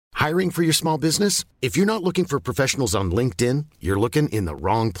Hiring for your small business? If you're not looking for professionals on LinkedIn, you're looking in the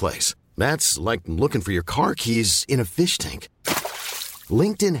wrong place. That's like looking for your car keys in a fish tank.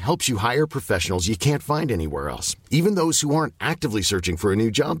 LinkedIn helps you hire professionals you can't find anywhere else, even those who aren't actively searching for a new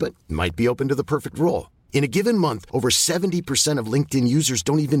job but might be open to the perfect role. In a given month, over 70% of LinkedIn users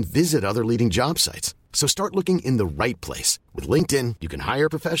don't even visit other leading job sites. So start looking in the right place. With LinkedIn, you can hire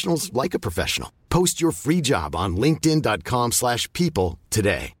professionals like a professional. Post your free job on linkedin.com/people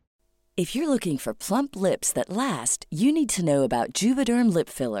today. If you're looking for plump lips that last, you need to know about Juvederm lip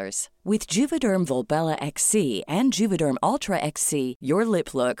fillers. With Juvederm Volbella XC and Juvederm Ultra XC, your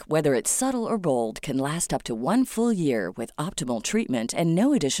lip look, whether it's subtle or bold, can last up to 1 full year with optimal treatment and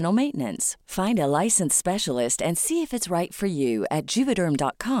no additional maintenance. Find a licensed specialist and see if it's right for you at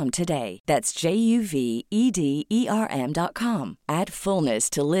Juvederm.com today. That's JUVEDERM.com. Add fullness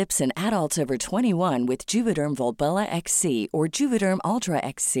to lips in adults over 21 with Juvederm Volbella XC or Juvederm Ultra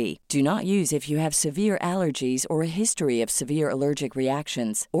XC. Do not use if you have severe allergies or a history of severe allergic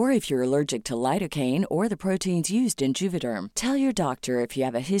reactions, or if you're allergic to lidocaine or the proteins used in Juvederm. Tell your doctor if you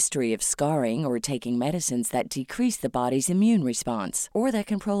have a history of scarring or taking medicines that decrease the body's immune response or that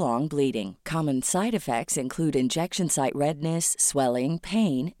can prolong bleeding. Common side effects include injection site redness, swelling,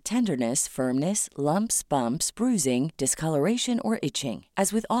 pain, tenderness, firmness, lumps, bumps, bruising, discoloration, or itching.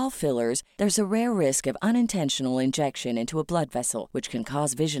 As with all fillers, there's a rare risk of unintentional injection into a blood vessel, which can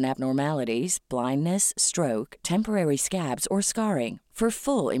cause vision abnormalities, blindness, stroke, temporary scabs, or scarring. For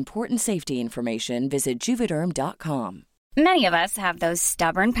full, important safety information, visit Juvederm.com. Many of us have those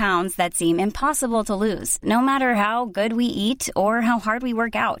stubborn pounds that seem impossible to lose, no matter how good we eat or how hard we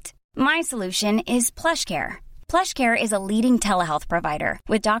work out. My solution is PlushCare. PlushCare is a leading telehealth provider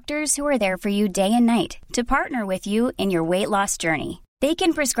with doctors who are there for you day and night to partner with you in your weight loss journey. They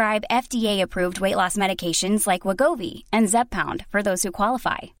can prescribe FDA-approved weight loss medications like Wegovy and Zepbound for those who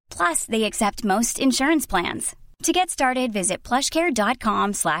qualify. Plus, they accept most insurance plans. To get started, visit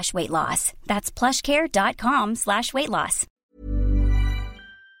plushcare.com/weightloss. That's plushcare.com/weightloss.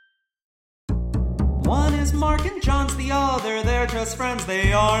 One is Mark and John's the other. They're just friends,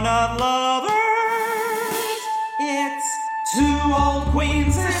 they are not lovers. It's two old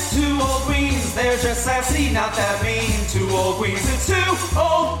queens and two old queens. They're just sassy, not that mean. Two old queens and two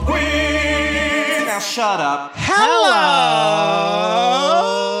old queens. Now shut up.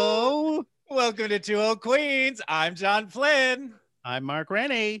 Hello! Welcome to Two Old Queens. I'm John Flynn. I'm Mark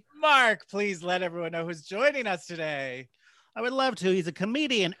Rennie. Mark, please let everyone know who's joining us today. I would love to. He's a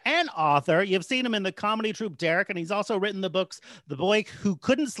comedian and author. You've seen him in the comedy troupe Derek, and he's also written the books The Boy Who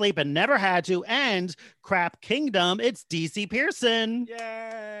Couldn't Sleep and Never Had to and Crap Kingdom. It's DC Pearson.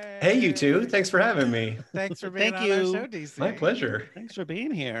 Yay! Hey, you two. Thanks for having me. Thanks for being on our show, DC. My pleasure. Thanks for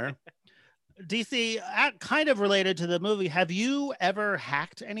being here. DC, kind of related to the movie, have you ever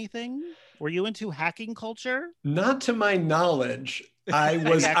hacked anything? Were you into hacking culture? Not to my knowledge. I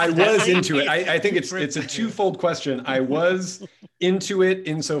was into it. I think it's a twofold question. I was into it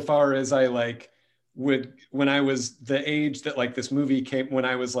insofar as I would, when I was the age that this movie came, when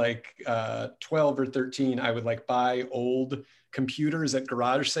I was 12 or 13, I would buy old computers at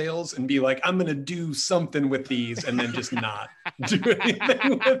garage sales and be like, I'm going to do something with these, and then just not do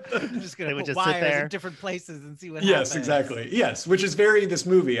anything with them. I'm just going to put just sit wires there in different places and see what Yes, happens. exactly. Yes, which is very this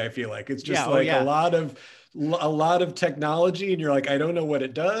movie, I feel like. It's just a lot of technology, and you're like, I don't know what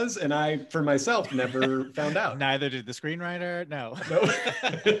it does, and I, for myself, never found out. Neither did the screenwriter. No.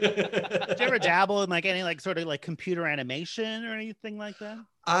 Did you ever dabble in any sort of computer animation or anything like that?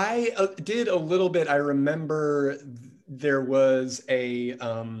 I did a little bit. I remember there was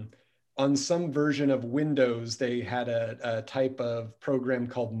on some version of Windows, they had a type of program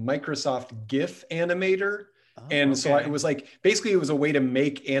called Microsoft GIF Animator. Oh, and so it was basically it was a way to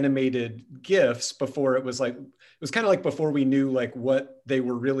make animated GIFs before it was it was kind of before we knew what they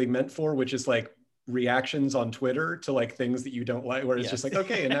were really meant for, which is reactions on Twitter to things that you don't like, where it's just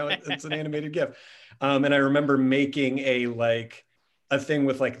okay, and now it's an animated GIF. And I remember making a thing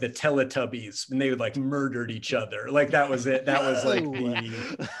with the Teletubbies, and they would murdered each other. That was it. That was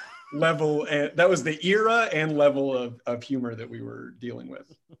the level, and that was the era and level of humor that we were dealing with.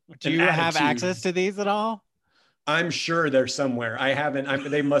 Do you have access to these at all? I'm sure they're somewhere. I haven't.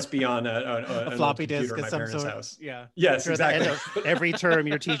 They must be on a floppy disk at my of some parents' sort. house. Yeah. Yes, Sure, exactly. Every term,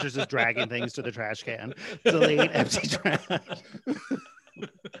 your teacher's just dragging things to the trash can. Delete, empty trash.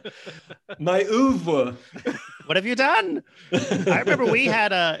 My oeuvre. What have you done? I remember we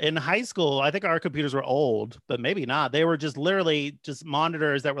had in high school, I think our computers were old, but maybe not. They were just literally just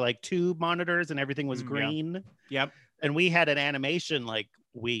monitors that were tube monitors, and everything was green. Yep. And we had an animation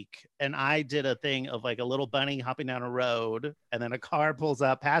week, and I did a thing of like a little bunny hopping down a road, and then a car pulls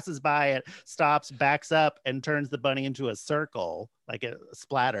up, passes by it, stops, backs up, and turns the bunny into a circle, like it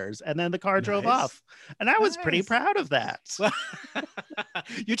splatters, and then the car drove off. And I was pretty proud of that.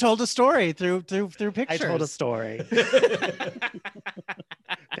 You told a story through pictures. I told a story.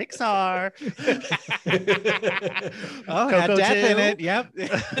 Pixar. Oh, Coco had death in too. it. Yep.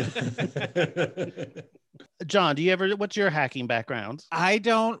 John, what's your hacking background? I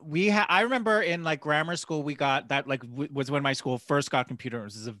remember in like grammar school, we got that, like was when my school first got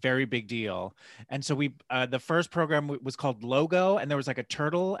computers. It was a very big deal. And so the first program was called Logo, and there was like a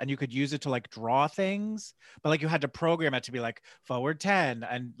turtle, and you could use it to like draw things, but like you had to program it to be like forward 10.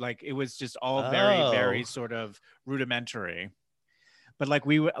 And like, it was just all very, very sort of rudimentary. But like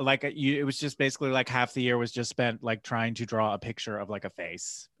it was just basically like half the year was just spent like trying to draw a picture of like a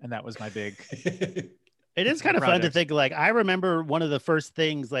face. And that was my big... It is kind of fun to think, like, I remember one of the first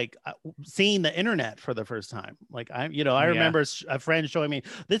things, like seeing the internet for the first time. Like, I remember a friend showing me,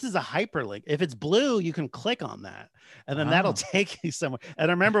 this is a hyperlink. If it's blue, you can click on that, and then that'll take you somewhere.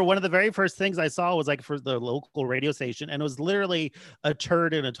 And I remember one of the very first things I saw was like for the local radio station, and it was literally a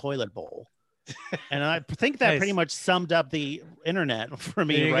turd in a toilet bowl. And I think that pretty much summed up the internet for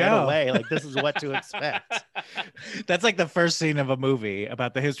me right away. Like, this is what to expect. That's like the first scene of a movie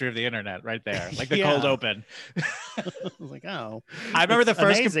about the history of the internet right there. Like the cold open. I was like, oh, I remember the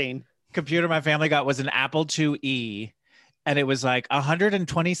first computer my family got was an Apple IIe, and it was like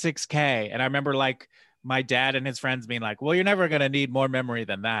 126K. And I remember like my dad and his friends being like, well, you're never going to need more memory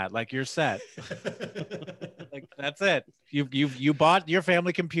than that. Like, you're set. Like, that's it. You bought your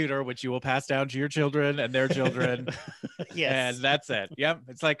family computer, which you will pass down to your children and their children. Yes. And that's it. Yep.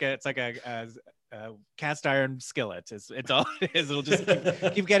 It's like a cast iron skillet. It's all it is. It'll just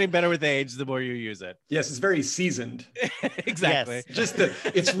keep getting better with age the more you use it. Yes, it's very seasoned. Exactly. Yes.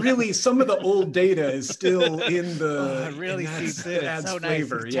 It's really, some of the old data is still in the. It really seeps in. It's so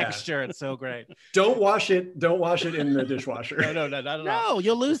flavor. Nice. Texture. It's so great. Don't wash it in the dishwasher. No, not at all. No,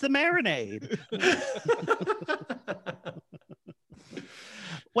 you'll lose the marinade.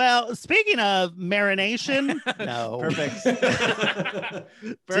 Well, speaking of marination, no. Perfect.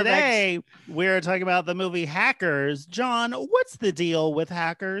 Today, we're talking about the movie Hackers. John, what's the deal with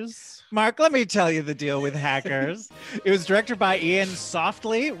Hackers? Mark, let me tell you the deal with Hackers. It was directed by Ian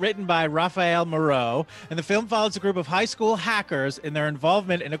Softly, written by Raphael Moreau, and the film follows a group of high school hackers in their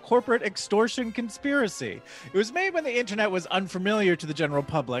involvement in a corporate extortion conspiracy. It was made when the internet was unfamiliar to the general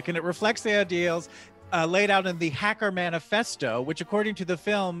public, and it reflects the ideals laid out in the Hacker Manifesto, which according to the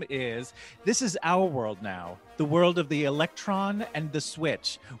film is, this is our world now, the world of the electron and the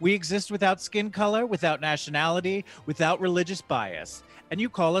switch. We exist without skin color, without nationality, without religious bias. And you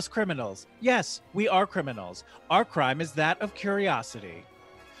call us criminals. Yes, we are criminals. Our crime is that of curiosity.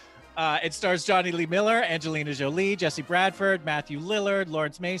 It stars Johnny Lee Miller, Angelina Jolie, Jesse Bradford, Matthew Lillard,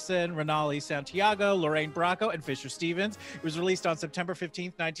 Lawrence Mason, Renali Santiago, Lorraine Bracco, and Fisher Stevens. It was released on September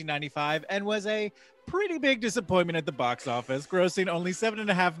 15th, 1995, and was a pretty big disappointment at the box office, grossing only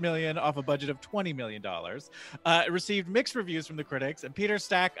 $7.5 million off a budget of $20 million. It received mixed reviews from the critics, and Peter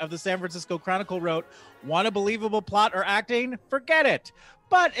Stack of the San Francisco Chronicle wrote, "Want a believable plot or acting? Forget it.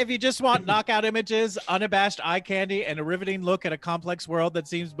 But if you just want knockout images, unabashed eye candy, and a riveting look at a complex world that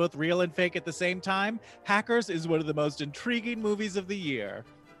seems both real and fake at the same time, Hackers is one of the most intriguing movies of the year."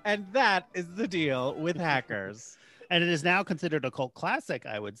 And that is the deal with Hackers. And it is now considered a cult classic,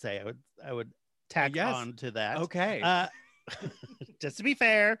 I would say. I would tack on to that. Okay. Just to be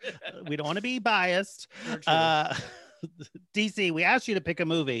fair, we don't want to be biased. DC, we asked you to pick a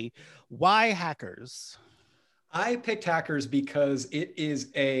movie. Why Hackers? I picked Hackers because it is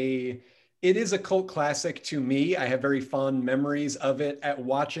a cult classic to me. I have very fond memories of it at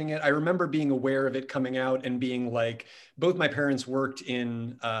watching it. I remember being aware of it coming out and being like, both my parents worked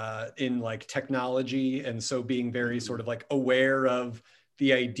in like technology, and so being very sort of like aware of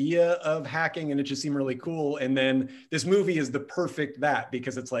the idea of hacking, and it just seemed really cool. And then this movie is the perfect that,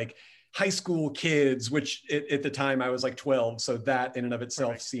 because it's like high school kids, which at the time I was like 12. So that in and of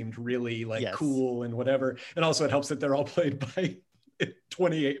itself seemed really like cool and whatever. And also it helps that they're all played by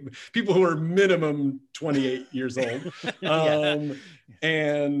 28 people who are minimum 28 years old.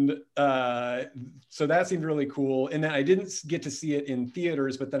 So that seemed really cool. And then I didn't get to see it in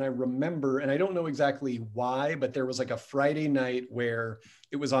theaters, but then I remember, and I don't know exactly why, but there was like a Friday night where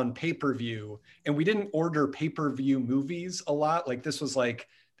it was on pay-per-view, and we didn't order pay-per-view movies a lot. Like this was like,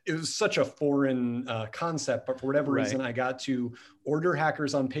 it was such a foreign concept, but for whatever reason, I got to order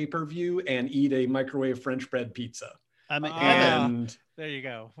Hackers on pay-per-view and eat a microwave French bread pizza. And there you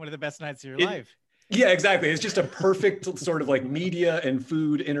go. One of the best nights of your life. Yeah, exactly. It's just a perfect sort of like media and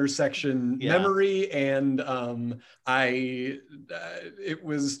food intersection memory. And it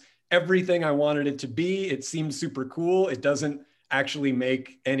was everything I wanted it to be. It seemed super cool. It doesn't actually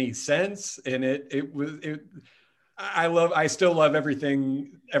make any sense. And I still love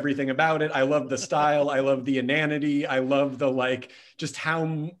everything about it. I love the style. I love the inanity. I love the just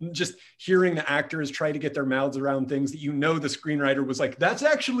hearing the actors try to get their mouths around things that the screenwriter was like, that's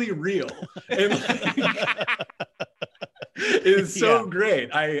actually real. And it's so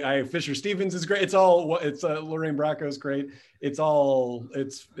great. Fisher Stevens is great. It's Lorraine Bracco is great. It's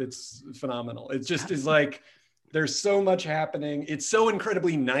phenomenal. It's just is like, there's so much happening. It's so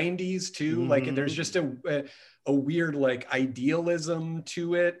incredibly 90s too. Mm-hmm. Like there's just a weird idealism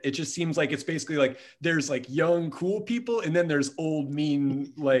to it. It just seems like it's basically like there's young cool people and then there's old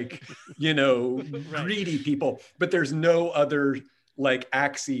mean greedy people, but there's no other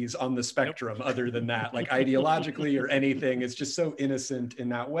axes on the spectrum other than that, ideologically or anything. It's just so innocent in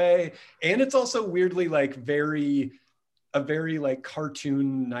that way. And it's also weirdly a very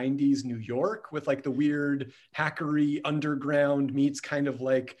cartoon 90s New York with the weird hackery underground meets kind of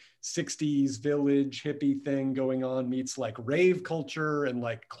 60s village hippie thing going on meets rave culture and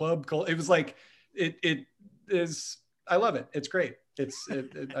club culture. It was it is, I love it. It's great.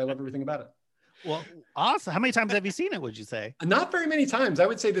 I love everything about it. Well, awesome. How many times have you seen it, would you say? Not very many times. I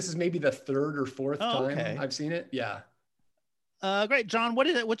would say this is maybe the third or fourth time I've seen it. Yeah. Great. John,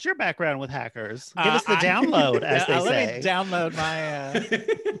 what's your background with Hackers? Give us the download, as they say. Let me download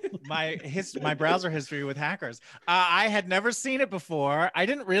my browser history with Hackers. I had never seen it before. I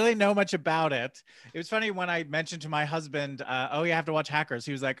didn't really know much about it. It was funny when I mentioned to my husband, you have to watch Hackers.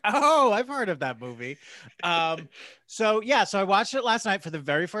 He was like, oh, I've heard of that movie. So I watched it last night for the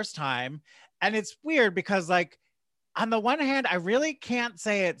very first time. And it's weird because on the one hand, I really can't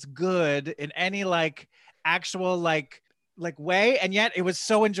say it's good in any actual way, and yet it was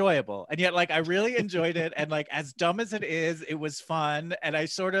so enjoyable, and yet I really enjoyed it, and as dumb as it is, it was fun, and I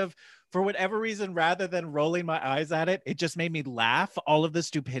sort of, for whatever reason, rather than rolling my eyes at it, it just made me laugh, all of the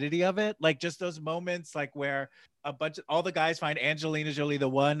stupidity of it, just those moments where all the guys find Angelina Jolie, the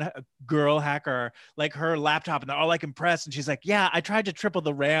one girl hacker, her laptop, and they're all impressed, and she's like, yeah, I tried to triple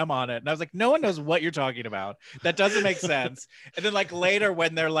the RAM on it, and I was like, no one knows what you're talking about. That doesn't make sense. And then later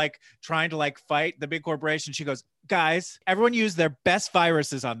when they're trying to fight the big corporation, she goes, guys, everyone use their best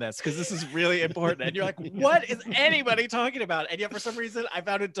viruses on this because this is really important. And you're like, what is anybody talking about? And yet for some reason I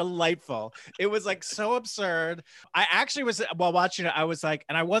found it delightful. It was so absurd. I actually was, while watching it, I was and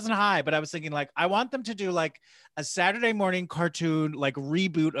I wasn't high, but I was thinking I want them to do a Saturday morning cartoon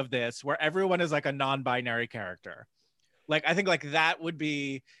reboot of this where everyone is a non-binary character. I think that would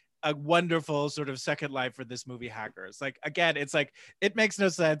be a wonderful sort of second life for this movie Hackers. Again, it's it makes no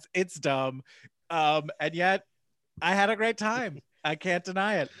sense. It's dumb. And yet I had a great time. I can't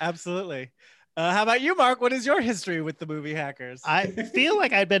deny it. Absolutely. How about you, Mark? What is your history with the movie Hackers? I feel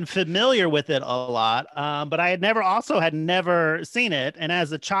like I'd been familiar with it a lot, but I had never seen it. And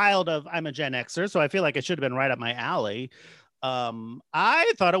as a child I'm a Gen Xer, so I feel like it should have been right up my alley.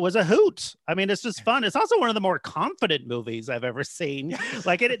 I thought it was a hoot. I mean, it's just fun. It's also one of the more confident movies I've ever seen.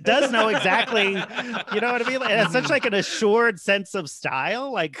 It does know exactly, you know what I mean? It has such an assured sense of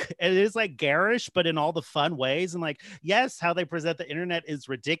style. It is garish, but in all the fun ways. And yes, how they present the internet is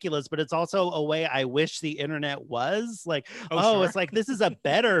ridiculous, but it's also a way I wish the internet was sure. It's this is a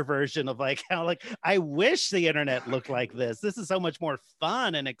better version of how I wish the internet looked like this. This is so much more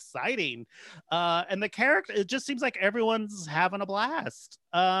fun and exciting. And the character, it just seems like everyone's having a blast.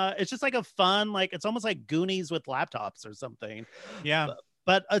 It's just a fun, it's almost like Goonies with laptops or something. Yeah.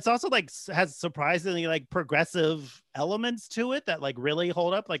 But it's also has surprisingly progressive elements to it that really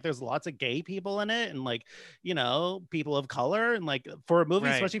hold up. There's lots of gay people in it and people of color, and for a movie,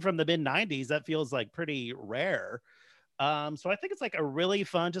 right, especially from the mid 90s, that feels pretty rare. So I think it's a really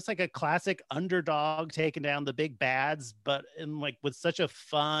fun, just a classic underdog taking down the big bads, but in with such a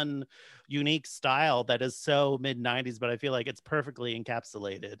fun, unique style that is so mid 90s, but I feel it's perfectly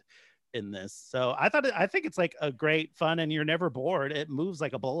encapsulated in this. So I think it's a great fun, and you're never bored. It moves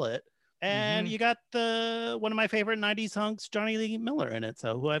like a bullet. And you got one of my favorite 90s hunks, Johnny Lee Miller, in it.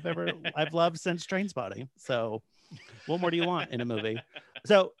 So who I've loved since Trainspotting. So what more do you want in a movie?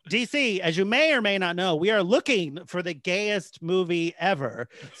 So DC, as you may or may not know, we are looking for the gayest movie ever.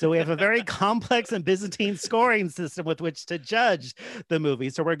 So we have a very complex and Byzantine scoring system with which to judge the movie.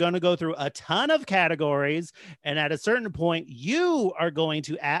 So we're going to go through a ton of categories. And at a certain point, you are going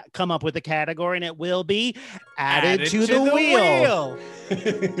to come up with a category, and it will be added to the wheel.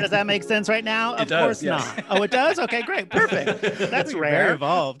 Does that make sense right now? Of course not. Oh, it does? Okay, great. Perfect. That's rare. Very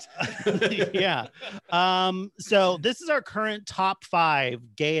evolved. Yeah. So this is our current top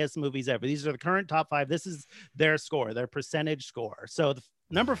 5 gayest movies ever. These are the current top 5. This is their score, their percentage score. So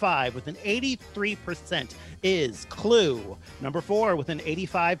number 5 with an 83% is Clue. Number 4 with an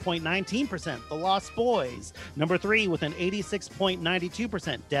 85.19%, The Lost Boys. Number 3 with an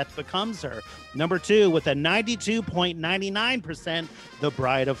 86.92%, Death Becomes Her. Number 2 with a 92.99%, The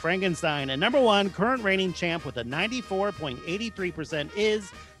Bride of Frankenstein. And number 1, current reigning champ with a 94.83%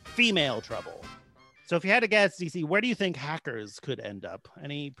 is Female Trouble. So if you had to guess, DC, where do you think Hackers could end up?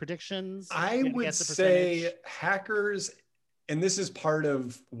 Any predictions? I would say Hackers. And this is part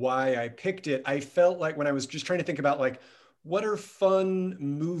of why I picked it. I felt like when I was just trying to think about like, what are fun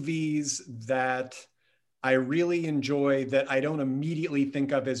movies that I really enjoy that I don't immediately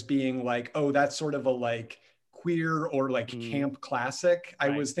think of as being like, oh, that's sort of a like queer or like camp classic.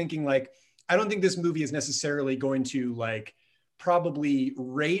 Right. I was thinking like, I don't think this movie is necessarily going to like probably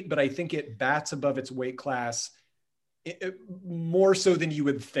rate, but I think it bats above its weight class more so than you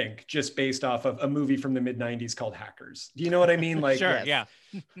would think, just based off of a movie from the mid-90s called Hackers. Do you know what I mean? Like, sure, yeah.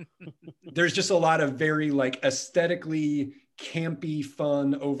 There's just a lot of very like aesthetically campy,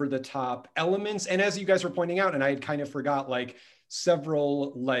 fun, over the top elements. And as you guys were pointing out, and I had kind of forgot, like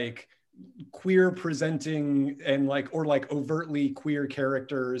several like queer presenting and like, or like overtly queer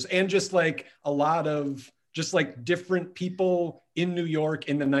characters, and just like a lot of just like different people in New York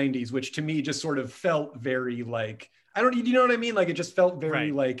in the 90s, which to me just sort of felt very like, you know what I mean? Like it just felt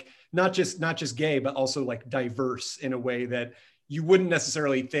very like not just gay, but also like diverse in a way that you wouldn't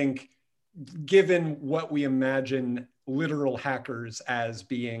necessarily think, given what we imagine literal hackers as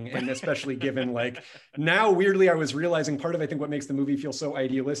being, and especially given like now weirdly I was realizing part of I think what makes the movie feel so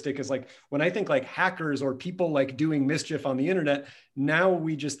idealistic is like when I think like hackers or people like doing mischief on the internet, now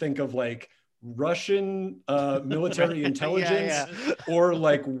we just think of like Russian military intelligence or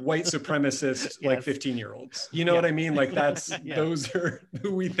like white supremacist like 15-year-olds. You know what I mean? Like that's those are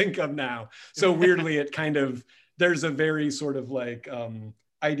who we think of now. So weirdly it kind of, there's a very sort of like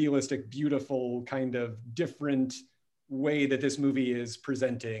idealistic, beautiful kind of different way that this movie is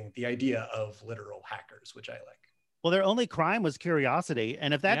presenting the idea of literal hackers, which I like. Well, their only crime was curiosity.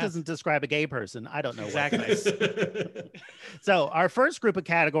 And if that doesn't describe a gay person, I don't know what does. So our first group of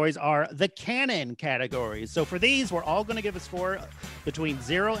categories are the canon categories. So for these, we're all going to give a score between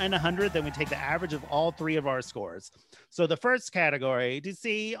 0 and 100. Then we take the average of all 3 of our scores. So the first category,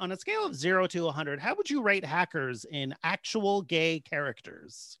 DC, on a scale of 0 to 100, how would you rate Hackers in actual gay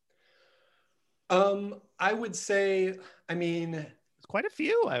characters? I would say, I mean... There's quite a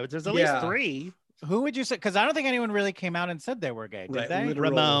few. There's at least 3. Who would you say? Because I don't think anyone really came out and said they were gay. Did they? Literal.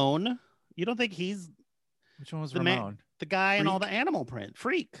 Ramon. You don't think he's... Which one was Ramon? The guy in all the animal print.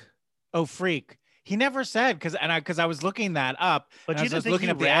 Freak. Oh, Freak. He never said, because I was looking that up. But you didn't think looking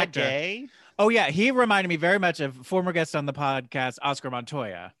up the actor. Gay? Oh, yeah. He reminded me very much of former guest on the podcast, Oscar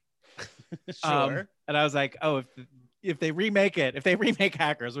Montoya. Sure. And I was like, oh, if they remake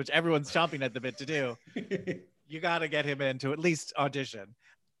Hackers, which everyone's chomping at the bit to do, you got to get him in to at least audition.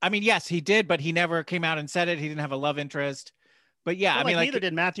 I mean, yes, he did, but he never came out and said it. He didn't have a love interest. But yeah, well, I mean, neither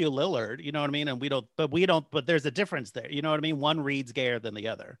did Matthew Lillard, you know what I mean? And we don't, but there's a difference there. You know what I mean? One reads gayer than the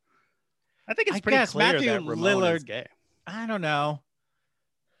other. I think it's pretty clear Matthew that Ramon Lillard is gay. I don't know.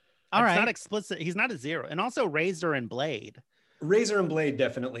 It's not explicit. He's not a 0. And also Razor and Blade. Razor and Blade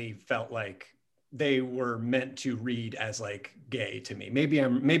definitely felt like they were meant to read as like gay to me. Maybe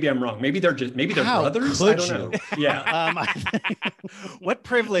I'm wrong. Maybe they're brothers. I don't know. Yeah. What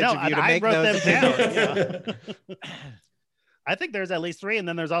privilege of you to make those down. I think there's at least 3, and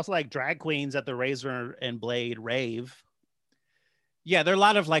then there's also like drag queens at the Razor and Blade rave. Yeah, there are a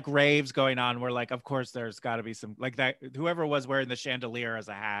lot of like raves going on where like, of course, there's got to be some like that. Whoever was wearing the chandelier as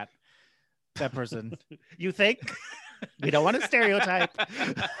a hat, that person. You think? We don't want to stereotype.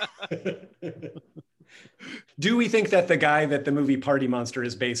 Do we think that the guy that the movie Party Monster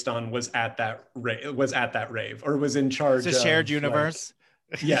is based on was at that rave, or was in charge? It's a shared universe.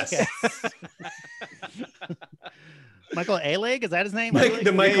 Like, yes. Michael Alig, is that his name?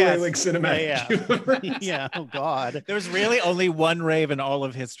 The Michael Alig cinematic universe. Yeah. Oh God. There's really only one rave in all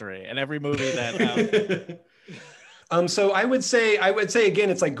of history, and every movie that. So I would say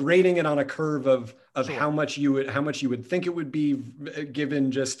again, it's like grading it on a curve of how much you would think it would be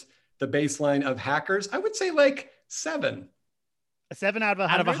given just the baseline of Hackers. I would say like 7. A 7 out of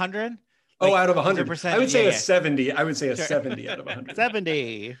 100? Out of 100? Out of 100. I would say a 70. I would say a sure. 70 out of 100.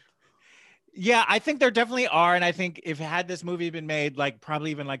 70. Yeah, I think there definitely are. And I think if had this movie been made like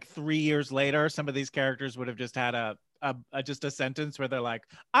probably even like 3 years later, some of these characters would have just had just a sentence where they're like,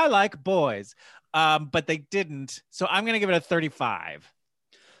 I like boys. But they didn't. So I'm gonna give it a 35.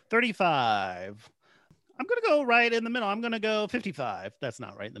 35. I'm gonna go right in the middle. I'm gonna go 55. That's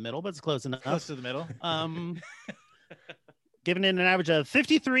not right in the middle, but it's close enough. Close to the middle. Giving it an average of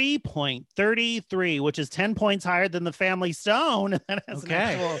 53.33, which is 10 points higher than the Family Stone. That has an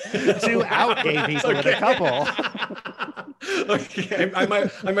actual 2 out gay people with a couple. Okay, I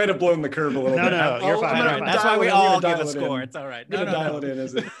might have blown the curve a little bit. No, you're fine. That's why we all give a score. It's all right. I'm gonna dial it in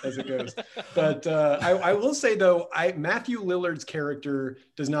as it goes. But I will say though, Matthew Lillard's character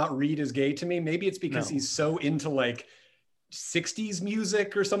does not read as gay to me. Maybe it's because he's so into like 60s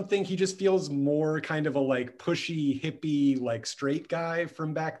music or something. He just feels more kind of a like pushy hippie like straight guy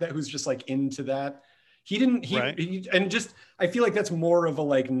from back then who's just like into that. I feel like that's more of a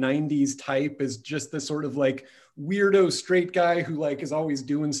like 90s type, is just the sort of like weirdo straight guy who like is always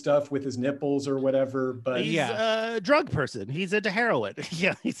doing stuff with his nipples or whatever. But he's a drug person. He's into heroin.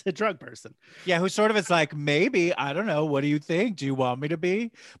 Yeah, he's a drug person. Yeah, who sort of is like, maybe, I don't know, what do you think? Do you want me to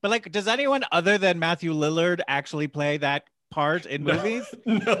be? But like, does anyone other than Matthew Lillard actually play that part in movies?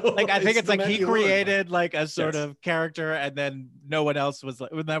 No, like I think it's like he created Lillard. like a sort of character, and then no one else was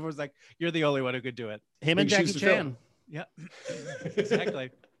like, never was like, you're the only one who could do it. Him and Jackie Chan. Yeah, exactly.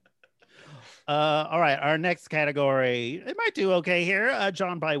 All right, our next category, it might do okay here.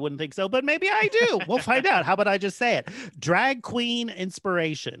 John probably wouldn't think so, but maybe I do. We'll find out. How about I just say it? Drag queen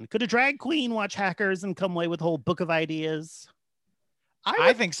inspiration. Could a drag queen watch Hackers and come away with a whole book of ideas?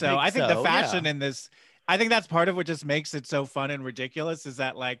 I think so. I think the fashion in this, I think that's part of what just makes it so fun and ridiculous, is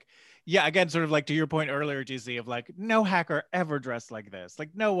that like, yeah, again, sort of like to your point earlier, GC, of like, no hacker ever dressed like this. Like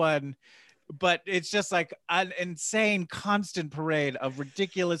no one. But it's just like an insane constant parade of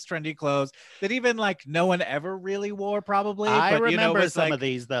ridiculous trendy clothes that even like no one ever really wore probably. I but, remember some like, of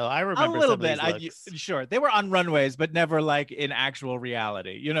these though. I remember a little some of bit. these looks. Sure. They were on runways, but never like in actual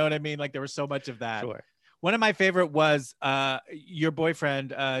reality. You know what I mean? Like there was so much of that. Sure. One of my favorite was your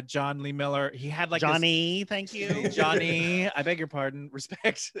boyfriend, John Lee Miller. He had like Johnny, thank you. Johnny, I beg your pardon,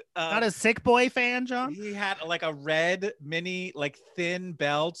 respect. Not a Sick Boy fan, John? He had like a red mini, like thin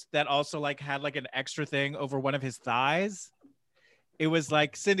belt that also like had like an extra thing over one of his thighs. It was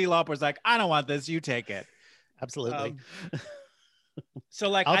like Cyndi Lauper's like, I don't want this, you take it. Absolutely. So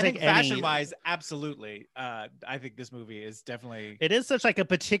like I'll I think take any- fashion wise, absolutly. I think this movie is definitely It is such like a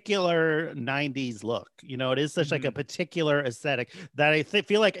particular 90s look. You know, it is such like a particular aesthetic that I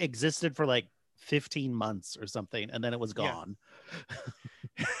feel like existed for like 15 months or something, and then it was gone.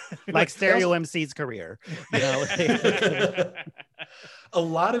 Like Stereo MC's career. You know, a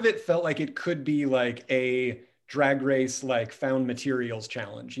lot of it felt like it could be like a Drag Race like found materials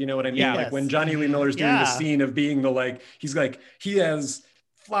challenge. You know what I mean? Yeah. Like when Johnny Lee Miller's doing the scene of being the like, he's like, he has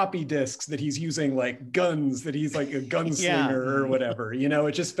floppy disks that he's using like guns, that he's like a gunslinger or whatever. You know,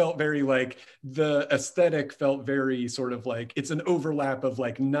 it just felt very like, the aesthetic felt very sort of like it's an overlap of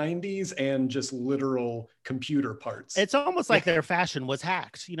like 90s and just literal computer parts. it's almost like their fashion was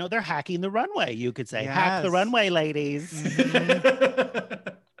hacked. You know, they're hacking the runway, you could say. Hack the Yes. runway, ladies.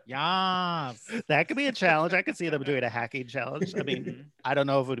 yeah. That could be a challenge. I could see them doing a hacking challenge. I mean, I don't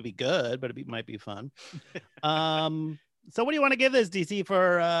know if it would be good, but might be fun. So what do you want to give this, DC,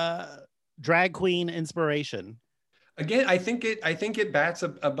 for drag queen inspiration? Again, I think it bats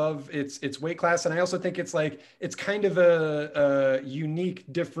above its weight class, and I also think it's like it's kind of a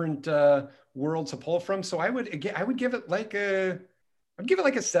unique, different world to pull from. So I would give it like a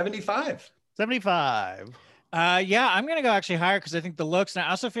 75. 75. Yeah, I'm gonna go actually higher because I think the looks, and I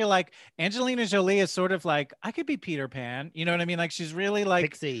also feel like Angelina Jolie is sort of like, I could be Peter Pan. You know what I mean? Like she's really like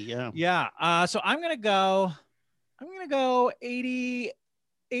Pixie, yeah. So I'm gonna go 80,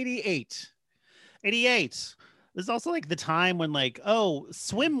 88. 88. There's also like the time when like, oh,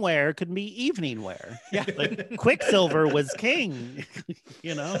 swimwear could be evening wear. Yeah. Like Quicksilver was king.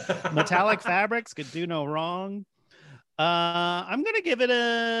 You know, metallic fabrics could do no wrong. I'll give it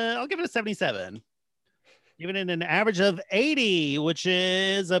a 77. Giving it an average of 80, which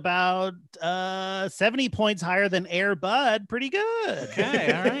is about 70 points higher than Air Bud. Pretty good.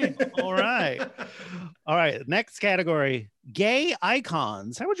 Okay, all right. All right. All right. Next category, gay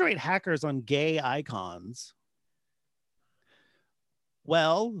icons. How would you rate Hackers on gay icons?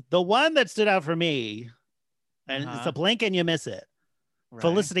 Well, the one that stood out for me, and it's a blink and you miss it, Right.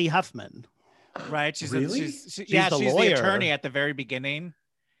 Felicity Huffman. Right. She's Really? she's the the lawyer. attorney at the very beginning.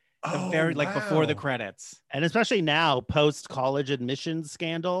 Before the credits. And especially now, post-college admissions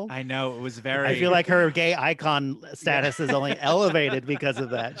scandal. I know, it was very... I feel like her gay icon status is only elevated because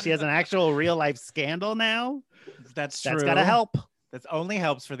of that. She has an actual real-life scandal now. That's true. That's got to help. That only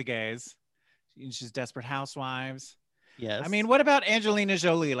helps for the gays. She's Desperate Housewives. Yes. I mean, what about Angelina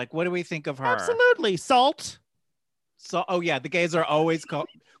Jolie? Like, what do we think of her? Absolutely. Salt. So, oh yeah, the gays are always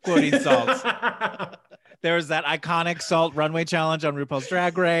quoting Salt. There was that iconic Salt runway challenge on RuPaul's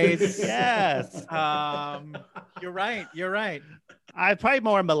Drag Race. Yes. You're right. I probably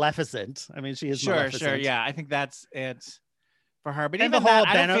more Maleficent. I mean, she is Maleficent. Sure. Yeah, I think that's it for her. But and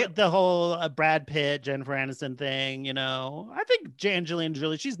even the whole Brad Pitt, Jennifer Aniston thing, you know, I think Angelina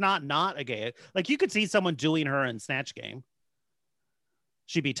Jolie, she's not a gay. Like, you could see someone doing her in Snatch Game.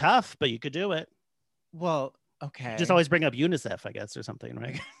 She'd be tough, but you could do it. Well, okay. Just always bring up UNICEF, I guess, or something,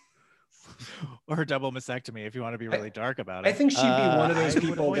 right? Or her double mastectomy, if you want to be really dark about it. I think she'd be one of those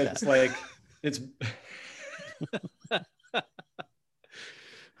people that's like, it's.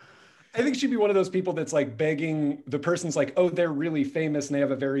 I think she'd be one of those people that's like begging, the person's like, oh, they're really famous and they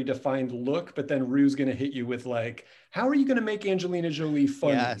have a very defined look, but then Rue's going to hit you with like, how are you going to make Angelina Jolie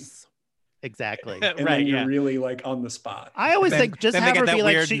funny? Yes, exactly. And then you're really like on the spot. I always think just have her be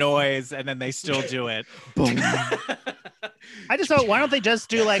like weird noise, and then they still do it. Boom. I just thought, why don't they just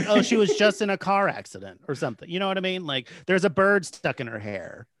do like, oh, she was just in a car accident or something? You know what I mean? Like, there's a bird stuck in her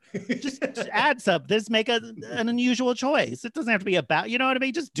hair. Just add something. Just make an unusual choice. It doesn't have to be about, you know what I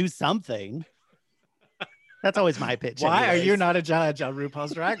mean? Just do something. That's always my pitch. Why are you not a judge on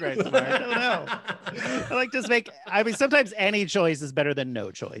RuPaul's Drag Race? I don't know. I like just sometimes any choice is better than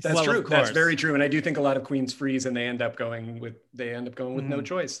no choice. That's true. That's very true. And I do think a lot of queens freeze and they end up going with no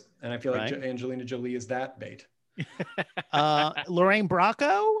choice. And I feel like Angelina Jolie is that bait. Lorraine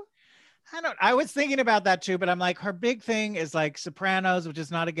Bracco? I was thinking about that too, but I'm like, her big thing is like Sopranos, which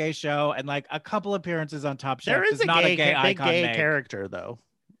is not a gay show, and like a couple appearances on Top Chef. There is not a gay big icon gay character though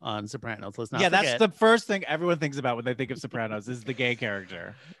on Sopranos. Let's not forget. That's the first thing everyone thinks about when they think of Sopranos is the gay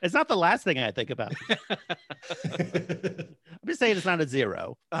character. It's not the last thing I think about. I'm just saying it's not a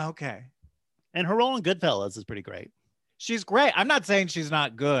zero. Okay. And her role in Goodfellas is pretty great. She's great. I'm not saying she's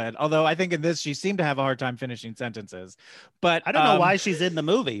not good, although I think in this she seemed to have a hard time finishing sentences. But I don't know why she's in the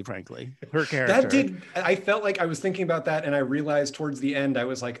movie, frankly. Her character. I felt like I was thinking about that, and I realized towards the end, I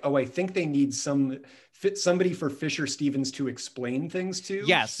was like, oh, I think they need somebody for Fisher Stevens to explain things to.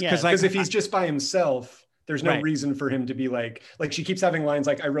 Yes, because if he's just by himself, there's no reason for him to be like she keeps having lines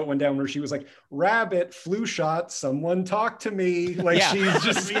like, I wrote one down where she was like, rabbit, flu shot, someone talk to me. Like she's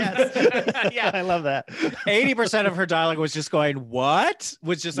just, yeah, I love that. 80% of her dialogue was just going, what?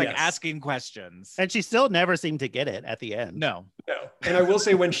 Was just like asking questions. And she still never seemed to get it at the end. No. And I will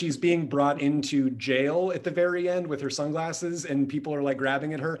say when she's being brought into jail at the very end with her sunglasses and people are like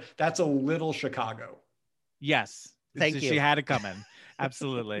grabbing at her, that's a little Chicago. Yes. Thank you. She had it coming.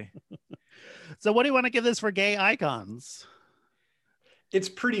 Absolutely. So what do you want to give this for gay icons? It's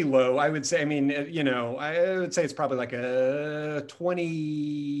pretty low, I would say. I mean, I would say it's probably like a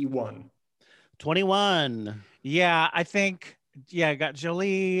 21. 21. Yeah, I think, I got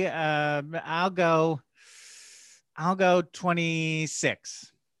Jolie. I'll go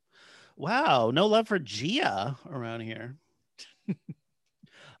 26. Wow, no love for Gia around here.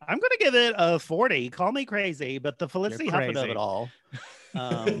 I'm going to give it a 40. Call me crazy, but the Felicity Huffman of it all.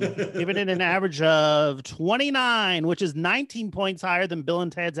 Giving it an average of 29, which is 19 points higher than Bill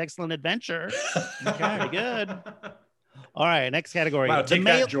and Ted's Excellent Adventure. Okay, pretty good. All right, next category. Wow, take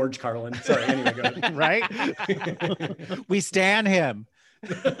that, George Carlin. Sorry, anyway, go ahead. Right? We stan him.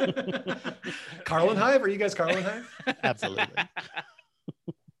 Carlin Hive? Are you guys Carlin Hive? Absolutely.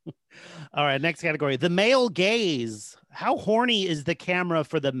 All right, next category. The male gaze. How horny is the camera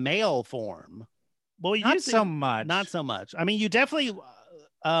for the male form? Well, not so much. Not so much. I mean, you definitely,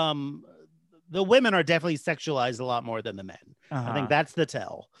 the women are definitely sexualized a lot more than the men. I think that's the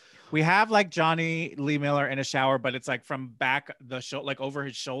tell. We have like Johnny Lee Miller in a shower, but it's like from back like over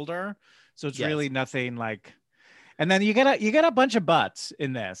his shoulder. So it's really nothing like. And then you get a bunch of butts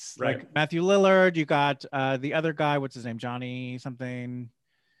in this, right? Like Matthew Lillard. You got the other guy. What's his name? Johnny something.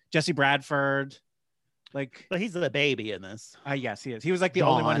 Jesse Bradford. Like, but he's the baby in this. Yes, he is. He was like the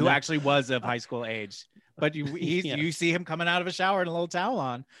only one who actually was of high school age. But you see him coming out of a shower and a little towel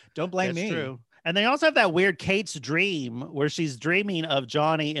on. Don't blame me. True. And they also have that weird Kate's dream where she's dreaming of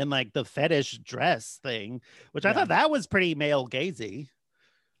Johnny in like the fetish dress thing, which I thought that was pretty male gazy.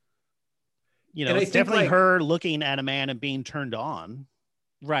 You know, it's definitely her looking at a man and being turned on.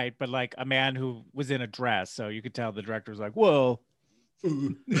 Right. But like a man who was in a dress. So you could tell the director was like, whoa.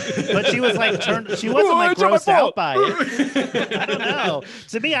 But she was like she wasn't like grossed out by it. I don't know.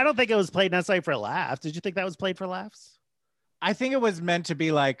 To me, I don't think it was played necessarily for laughs. Did you think that was played for laughs? I think it was meant to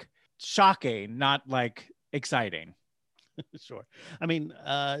be like shocking, not like exciting. Sure. I mean,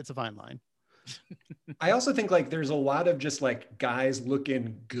 it's a fine line. I also think like there's a lot of just like guys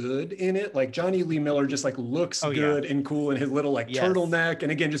looking good in it. Like Johnny Lee Miller just like looks good and cool in his little like turtleneck.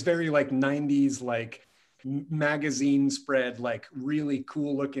 And again, just very like 90s, like magazine spread, like really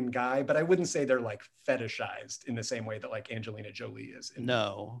cool looking guy. But I wouldn't say they're like fetishized in the same way that like Angelina Jolie is.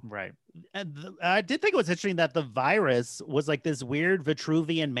 No. Right. And I did think it was interesting that the virus was like this weird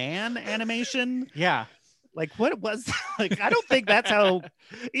Vitruvian Man animation. Yeah. Like what was like, I don't think that's how,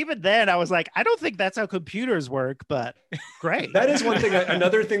 even then I was like, I don't think that's how computers work, but great. That is one thing.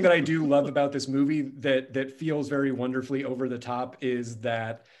 Another thing that I do love about this movie that feels very wonderfully over the top is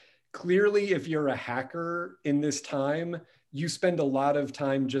that clearly if you're a hacker in this time, you spend a lot of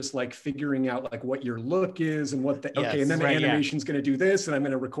time just like figuring out like what your look is and what the, and then the animation's going to do this and I'm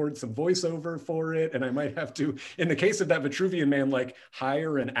going to record some voiceover for it. And I might have to, in the case of that Vitruvian Man, like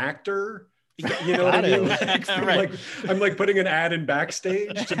hire an actor. You know what I mean? Like, I'm like putting an ad in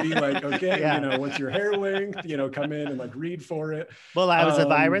Backstage to be like, okay, you know, what's your hair length? You know, come in and like read for it. Well, I was a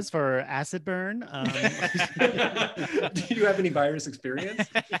virus for acid burn. Do you have any virus experience?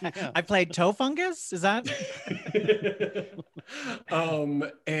 I played toe fungus. Is that?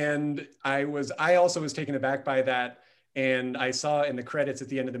 And I also was taken aback by that. And I saw in the credits at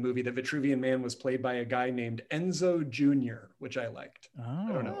the end of the movie that Vitruvian Man was played by a guy named Enzo Jr., which I liked. Oh, I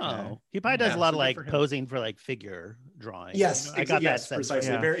don't know. Okay. He probably does a lot of like posing for like figure drawing. Yes, I got that sense.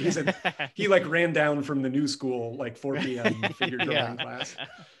 precisely. Yeah. He like ran down from the new school like 4 p.m. figure drawing class.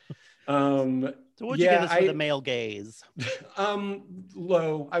 So what'd you give us for the male gaze?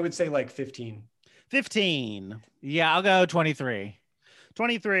 Low. I would say like 15. 15. Yeah, I'll go 23.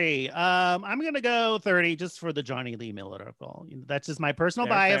 23. I'm gonna go 30 just for the Johnny Lee Miller article. That's just my personal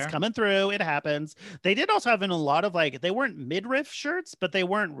bias coming through. It happens. They did also have in a lot of like, they weren't midriff shirts, but they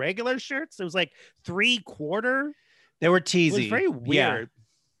weren't regular shirts. It was like 3/4. They were teasy. It was very weird.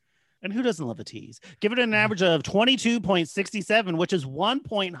 And who doesn't love a tease? Give it an average of 22.67, which is 1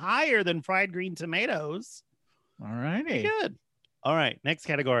 point higher than Fried Green Tomatoes. All righty. Good. All right. Next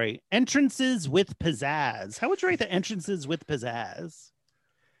category. Entrances with pizzazz. How would you rate the entrances with pizzazz?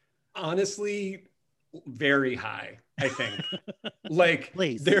 Honestly, very high, I think. Like,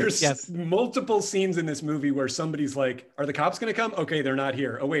 please. There's multiple scenes in this movie where somebody's like, are the cops going to come? Okay, they're not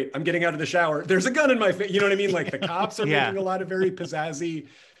here. Oh, wait, I'm getting out of the shower. There's a gun in my face. You know what I mean? Like, the cops are making a lot of very pizzazzy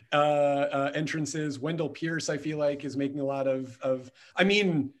entrances. Wendell Pierce, I feel like, is making a lot of I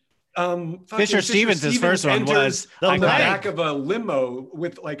mean, Fisher Stevens' first one was on the back of a limo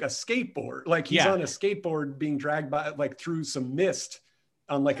with like a skateboard. Like he's on a skateboard being dragged by like through some mist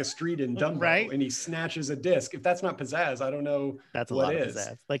on like a street in Dumbo, and he snatches a disc. If that's not pizzazz, I don't know. That's a lot of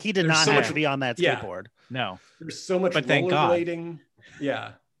pizzazz. Like he did not have to be on that skateboard. No, there's so much rollerblading.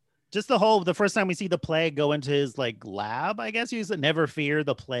 Yeah. Just the first time we see the plague go into his like lab, I guess you said, never fear,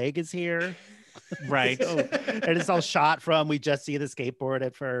 the plague is here. Right. And it's all shot from, we just see the skateboard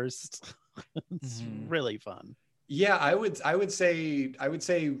at first. It's really fun. Yeah, I would say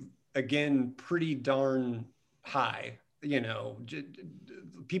again, pretty darn high. You know,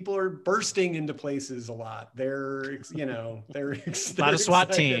 people are bursting into places a lot. They're a lot of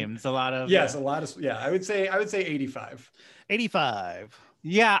SWAT teams, a lot of a lot of I would say 85. 85.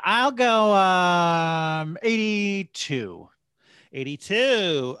 Yeah, I'll go 82.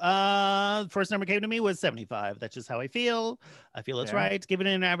 82. First number came to me was 75. That's just how I feel. I feel it's right. Giving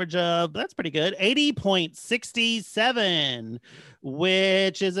it an average of, that's pretty good, 80.67,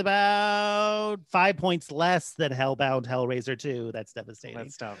 which is about 5 points less than Hellbound Hellraiser 2. That's devastating.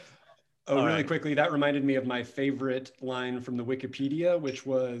 That's tough. Oh, really quickly, that reminded me of my favorite line from the Wikipedia, which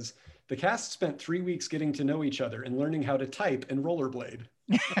was, the cast spent 3 weeks getting to know each other and learning how to type and rollerblade.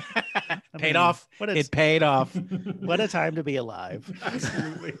 Paid off. It paid off. What a time to be alive.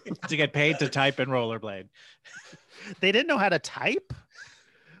 Absolutely. To get paid to type and rollerblade. They didn't know how to type.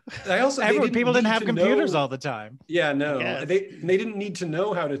 People didn't have computers all the time. Yeah, no, they didn't need to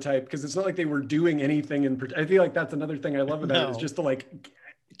know how to type because it's not like they were doing anything. I feel like that's another thing I love about it is just the like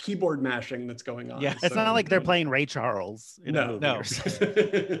keyboard mashing that's going on. Yeah, it's not like they're playing Ray Charles. No.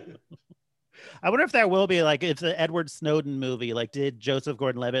 I wonder if there will be like, if the Edward Snowden movie, like, did Joseph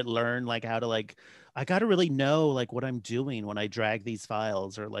Gordon-Levitt learn like how to like, I got to really know like what I'm doing when I drag these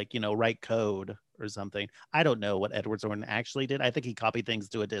files or like, you know, write code or something. I don't know what Edward Snowden actually did. I think he copied things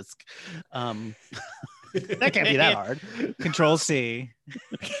to a disk. That can't be that hard. Control C,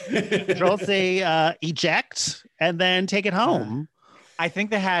 eject, and then take it home. I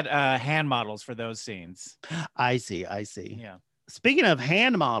think they had hand models for those scenes. I see. Yeah. Speaking of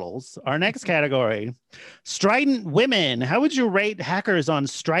hand models, our next category, strident women. How would you rate Hackers on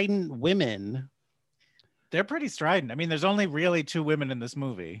strident women? They're pretty strident. I mean, there's only really 2 women in this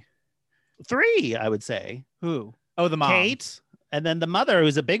movie. 3, I would say. Who? Oh, the mom. Kate, and then the mother,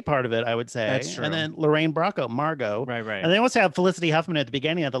 who's a big part of it, I would say. That's true. And then Lorraine Bracco, Margot. Right. And they also have Felicity Huffman at the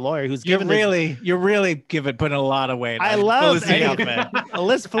beginning of the lawyer, who's You're given really putting a lot of weight. I on love Felicity Huffman.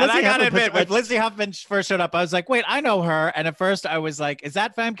 Felicity And I gotta Huffman admit, when Felicity Huffman first showed up, I was like, wait, I know her. And at first I was like, is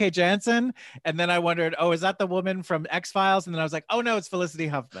that Famke Janssen? And then I wondered, oh, is that the woman from X-Files? And then I was like, oh no, it's Felicity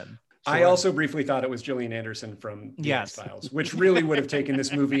Huffman. I also briefly thought it was Gillian Anderson from The X-Files, which really would have taken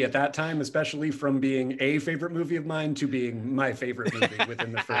this movie at that time, especially from being a favorite movie of mine to being my favorite movie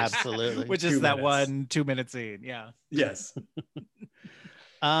within the first. Absolutely. Which is that 1 2-minute scene. Yeah. Yes.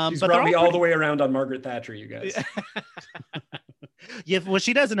 But She's brought me all the way around on Margaret Thatcher, you guys. Well,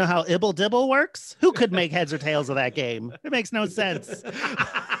 she doesn't know how Ibble Dibble works. Who could make heads or tails of that game? It makes no sense.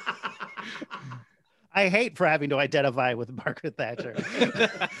 I hate for having to identify with Margaret Thatcher.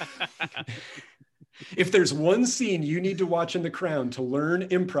 If there's one scene you need to watch in The Crown to learn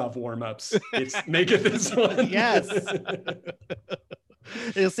improv warm-ups, it's make it this one. Yes.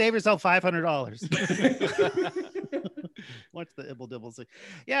 You'll save yourself $500. Watch the Ibble Dibble scene.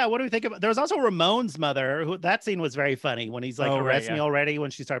 Yeah, what do we think about? There was also Ramon's mother. That scene was very funny when he's like, arrest me already,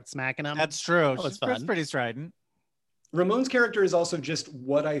 when she starts smacking him. That's true. That was fun. She's pretty strident. Ramon's character is also just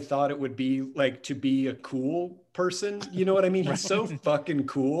what I thought it would be like to be a cool person. You know what I mean? He's so fucking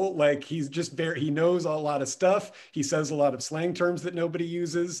cool. Like he's just he knows a lot of stuff. He says a lot of slang terms that nobody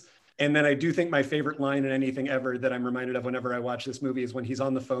uses. And then I do think my favorite line in anything ever that I'm reminded of whenever I watch this movie is when he's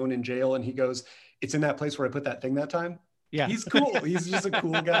on the phone in jail and he goes, "It's in that place where I put that thing that time." Yeah. He's cool. He's just a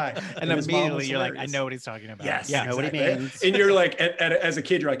cool guy. And immediately you're like, I know what he's talking about. Yes, yeah, I know what he means. And you're like, as a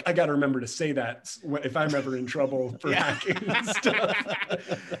kid, you're like, I got to remember to say that if I'm ever in trouble for hacking and stuff.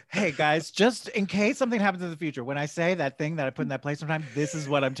 Hey guys, just in case something happens in the future, when I say that thing that I put in that place sometime, this is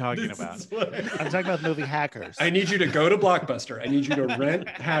what I'm talking about. I'm talking about the movie Hackers. I need you to go to Blockbuster. I need you to rent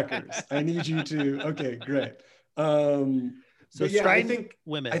Hackers. I need you to, okay, great. So yeah, I think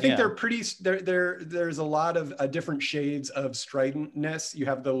women. I think they're pretty. There's a lot of different shades of stridentness. You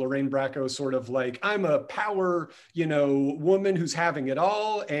have the Lorraine Bracco sort of like, I'm a power, woman who's having it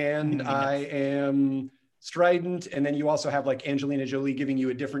all, and I am strident. And then you also have like Angelina Jolie giving you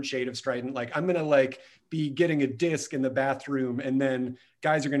a different shade of strident. Like I'm gonna like be getting a disc in the bathroom, and then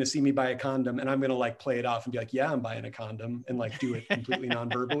guys are gonna see me buy a condom, and I'm gonna like play it off and be like, yeah, I'm buying a condom, and like do it completely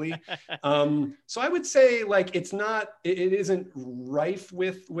non-verbally. So I would say like it isn't rife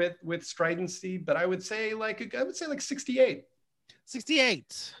with stridency, but I would say like 68.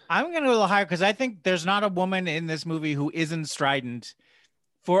 68. I'm gonna go a little higher because I think there's not a woman in this movie who isn't strident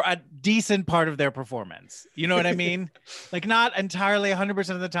for a decent part of their performance. You know what I mean? Like not entirely 100%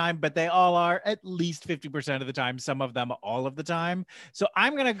 of the time, but they all are at least 50% of the time, some of them all of the time. So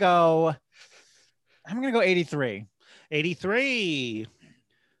I'm going to go 83. 83.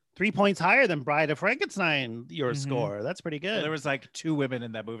 3 points higher than Bride of Frankenstein, your score. That's pretty good. Well, there was like 2 women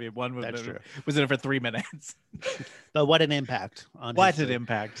in that movie. One was in it for 3 minutes. But what an impact. On what an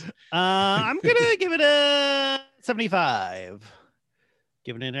impact. I'm going to give it a 75.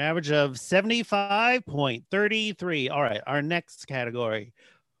 Giving it an average of 75.33. All right, our next category.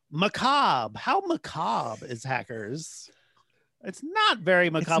 Macabre. How macabre is Hackers? It's not very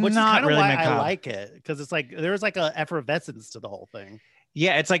macabre, which is kind of really why macabre. I like it. Because it's like, there's like a effervescence to the whole thing.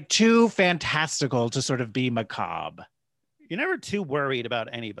 Yeah, it's like too fantastical to sort of be macabre. You're never too worried about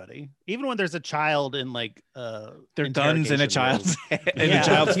anybody. Even when there's a child in like there are guns in a child's head.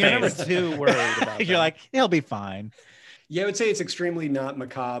 You're never too worried about You're like, he'll be fine. Yeah, I would say it's extremely not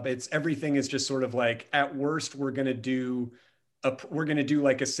macabre. Everything is just sort of like, at worst, we're gonna do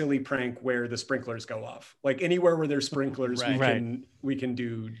like a silly prank where the sprinklers go off. Like anywhere where there's sprinklers, we can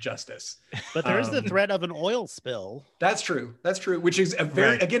do justice. But there is the threat of an oil spill. That's true. Which is a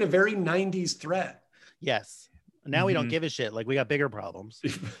very 90s threat. Yes. Now we don't give a shit. Like we got bigger problems.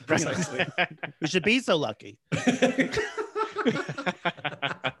 Precisely. We should be so lucky.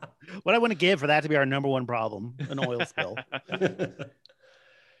 What I want to give for that to be our number one problem, an oil spill.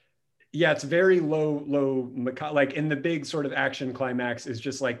 Yeah, it's very low, like in the big sort of action climax is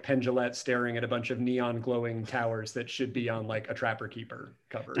just like Penn Jillette staring at a bunch of neon glowing towers that should be on like a Trapper Keeper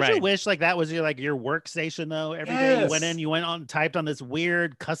cover. Don't you wish like that was your workstation though? Every day you went on, typed on this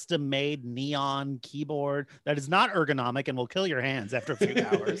weird custom made neon keyboard that is not ergonomic and will kill your hands after a few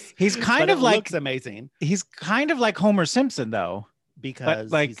hours. He's kind of like, looks amazing. He's kind of like Homer Simpson though. because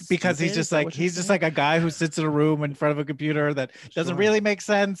because he's just like a guy who sits in a room in front of a computer that doesn't really make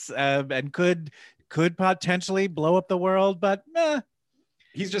sense and could potentially blow up the world, but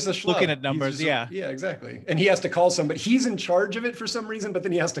he's just a schlub. Looking at numbers. Yeah, exactly. And he has to call somebody. He's in charge of it for some reason, but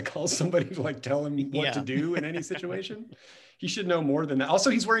then he has to call somebody to like tell him what to do in any situation. He should know more than that.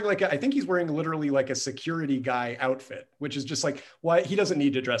 Also, he's wearing I think he's wearing literally like a security guy outfit, which is just like, why he doesn't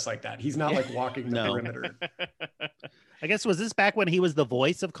need to dress like that. He's not like walking the perimeter. I guess, was this back when he was the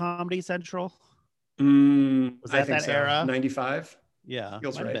voice of Comedy Central? Was that era? 95? Yeah.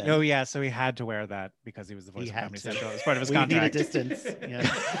 Feels right. Oh, yeah. So he had to wear that because he was the voice of Comedy Central. It's part of his contract. Need a distance. Yeah.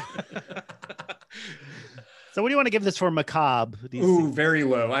 So what do you want to give this for macabre? Ooh, very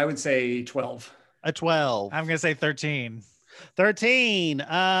low. I would say 12. A 12. I'm going to say 13. 13.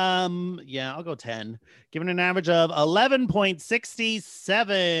 Yeah, I'll go 10. Giving an average of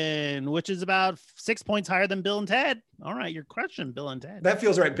 11.67, which is about 6 points higher than Bill and Ted. All right, you're crushing Bill and Ted. That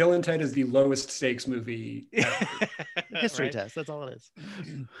feels right. Bill and Ted is the lowest stakes movie History test. That's all it is.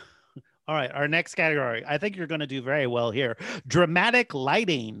 All right, our next category. I think you're going to do very well here. Dramatic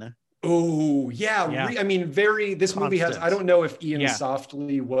lighting. Oh, yeah. I mean, this movie has, I don't know if Ian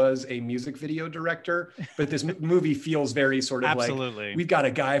Softly was a music video director, but this movie feels very sort of like, we've got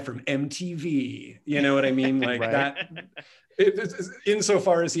a guy from MTV, you know what I mean? Like that,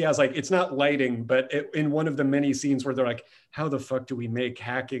 insofar as he has like, it's not lighting, but in one of the many scenes where they're like, how the fuck do we make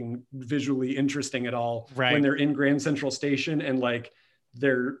hacking visually interesting at all? Right. When they're in Grand Central Station and like,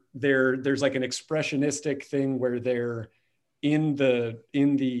 there's like an expressionistic thing where they're in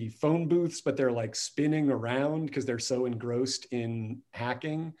the phone booths, but they're like spinning around because they're so engrossed in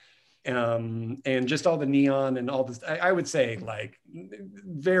hacking, and just all the neon and all this. I would say like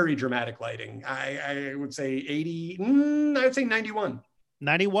very dramatic lighting. I would say 80. I would say 91.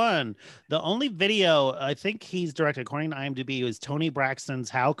 91. The only video I think he's directed, according to IMDb, was Tony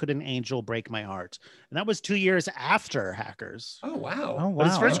Braxton's "How Could an Angel Break My Heart," and that was 2 years after Hackers. Oh wow! Oh wow! But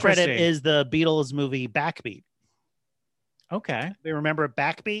his first credit is the Beatles movie Backbeat. Okay. They remember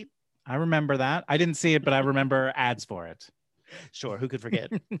Backbeat? I remember that. I didn't see it, but I remember ads for it. Sure, who could forget?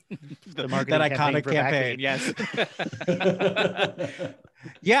 That iconic campaign, yes.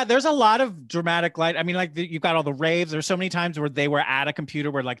 Yeah, there's a lot of dramatic light. I mean, like you've got all the raves. There's so many times where they were at a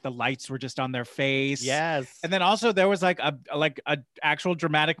computer where like the lights were just on their face. Yes. And then also there was like a actual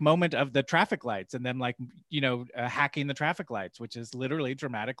dramatic moment of the traffic lights, and then like hacking the traffic lights, which is literally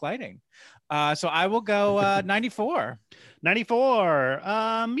dramatic lighting. So I will go 94. 94.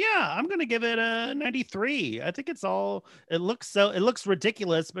 Yeah, I'm gonna give it a 93. I think it looks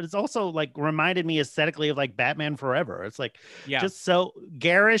ridiculous, but it's also like reminded me aesthetically of like Batman Forever. It's like just so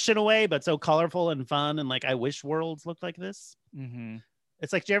garish in a way, but so colorful and fun, and like I wish worlds looked like this. Mm-hmm.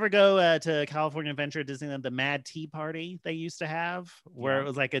 It's like, did you ever go to California Adventure Disneyland, the Mad Tea Party they used to have, where it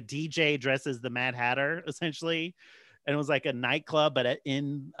was like a DJ dressed as the Mad Hatter essentially, and it was like a nightclub, but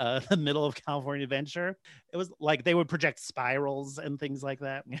in the middle of California Adventure. It was like they would project spirals and things like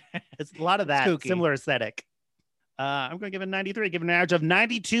that. It's a lot of that similar aesthetic. I'm going to give it 93, give it an average of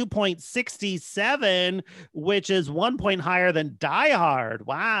 92.67, which is 1 point higher than Die Hard.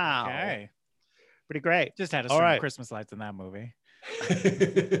 Wow. Okay. Pretty great. Just had some Christmas lights in that movie.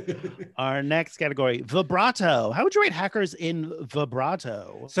 Our next category, vibrato. How would you rate Hackers in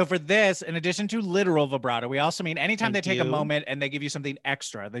vibrato? So for this, in addition to literal vibrato, we also mean anytime they take a moment and they give you something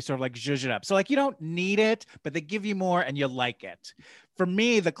extra, they sort of like zhuzh it up. So like you don't need it, but they give you more and you like it. For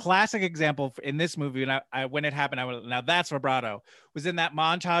me, the classic example in this movie, and when it happened, I went, now that's vibrato, was in that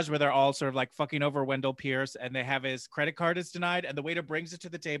montage where they're all sort of like fucking over Wendell Pierce and they have his credit card is denied and the waiter brings it to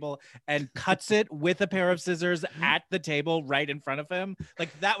the table and cuts it with a pair of scissors at the table right in front of him.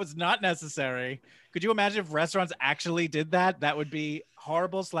 Like that was not necessary. Could you imagine if restaurants actually did that? That would be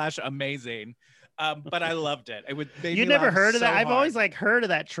horrible / amazing. But I loved it. It would. You never heard of that? I've always like heard of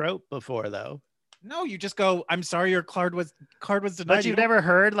that trope before though. No, you just go, I'm sorry, your card was denied. But you've never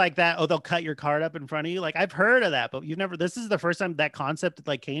heard like that, oh, they'll cut your card up in front of you? Like I've heard of that, but this is the first time that concept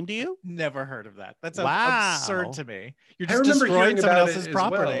like came to you? Never heard of that. That's absurd to me. You're just destroying someone else's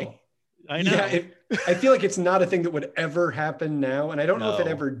property. Well. I know. Yeah, I feel like it's not a thing that would ever happen now. And I don't know if it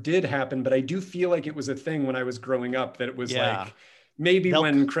ever did happen, but I do feel like it was a thing when I was growing up that it was like, maybe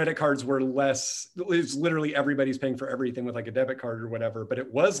when credit cards were less, it was literally everybody's paying for everything with like a debit card or whatever, but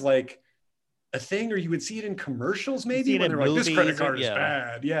it was like a thing, or you would see it in commercials maybe when they're like, this credit card is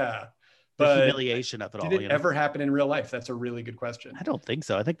bad. Yeah. But the humiliation of it all. Did it ever happen in real life? That's a really good question. I don't think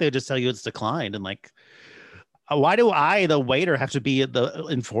so. I think they just tell you it's declined and like, why do I, the waiter, have to be the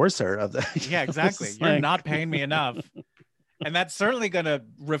enforcer of the? Yeah, exactly. You're not paying me enough. And that's certainly going to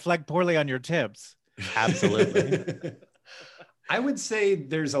reflect poorly on your tips. Absolutely. I would say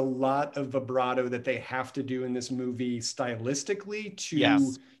there's a lot of vibrato that they have to do in this movie stylistically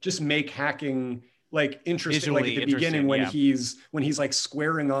to just make hacking like interesting. Like at the beginning when he's like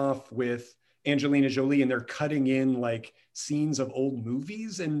squaring off with Angelina Jolie and they're cutting in like scenes of old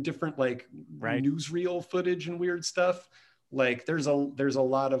movies and different like newsreel footage and weird stuff. Like there's a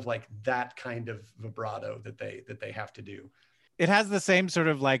lot of like that kind of vibrato that they have to do. It has the same sort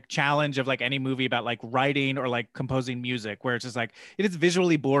of like challenge of like any movie about like writing or like composing music, where it's just like it is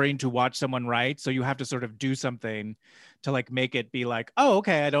visually boring to watch someone write. So you have to sort of do something to like make it be like, oh,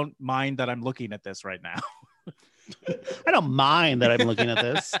 okay, I don't mind that I'm looking at this right now. I don't mind that I'm looking at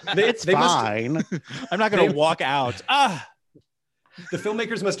this. It's fine. I'm not going to walk out. The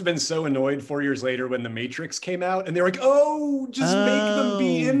filmmakers must have been so annoyed 4 years later when The Matrix came out, and they're like, "Oh, just make them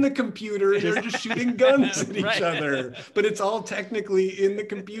be in the computer. They're just shooting guns at each other, but it's all technically in the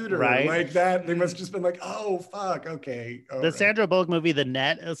computer, like that." They must have just been like, "Oh, fuck, okay." The Sandra Bullock movie, The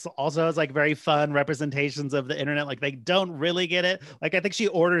Net, also has like very fun representations of the internet. Like they don't really get it. Like I think she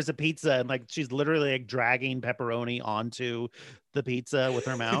orders a pizza and like she's literally like dragging pepperoni onto the pizza with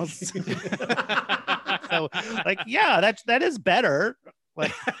her mouse. So like, yeah, that is better.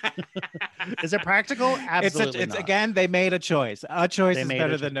 Like, is it practical? Absolutely it's not. Again, they made a choice. A choice is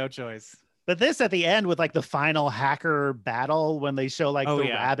better than no choice. But this at the end with like the final hacker battle when they show like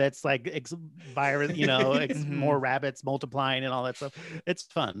rabbits, like more rabbits multiplying and all that stuff. It's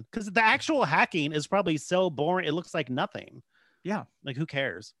fun because the actual hacking is probably so boring. It looks like nothing. Yeah. Like who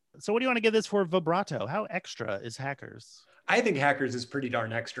cares? So what do you want to give this for vibrato? How extra is Hackers? I think Hackers is pretty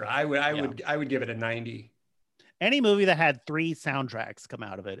darn extra. I would give it a 90. Any movie that had 3 soundtracks come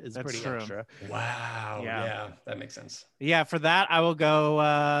out of it is pretty extra. Wow. Yeah, that makes sense. Yeah, for that I will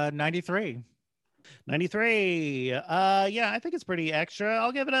go 93. 93. Yeah, I think it's pretty extra.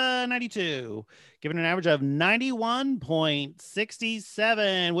 I'll give it a 92. Giving an average of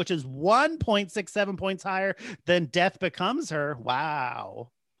 91.67, which is 1.67 points higher than Death Becomes Her.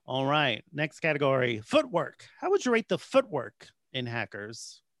 Wow. All right, next category, footwork. How would you rate the footwork in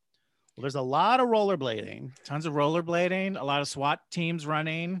Hackers? Well, there's a lot of rollerblading. Tons of rollerblading, a lot of SWAT teams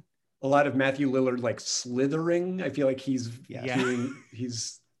running. A lot of Matthew Lillard like slithering. I feel like he's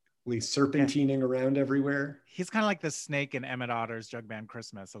serpentining around everywhere. He's kind of like the snake in Emmett Otter's Jug Band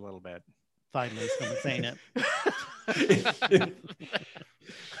Christmas a little bit. Finally, someone saying it.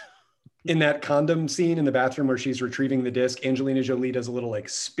 In that condom scene in the bathroom where she's retrieving the disc, Angelina Jolie does a little like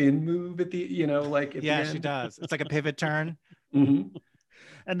spin move at the, the end. She does. It's like a pivot turn. Mm-hmm.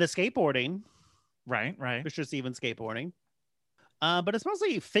 And the skateboarding. Right. Mr. Steven skateboarding. But it's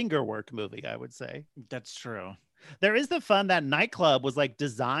mostly a finger work movie, I would say. That's true. There is the fun that nightclub was like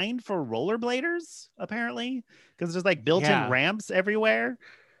designed for rollerbladers, apparently, because there's like built-in ramps everywhere.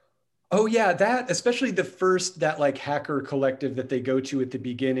 Oh yeah, that especially that like hacker collective that they go to at the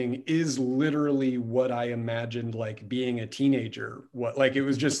beginning is literally what I imagined like being a teenager. It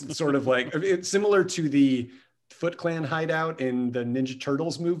was just sort of like it's similar to the Foot Clan hideout in the Ninja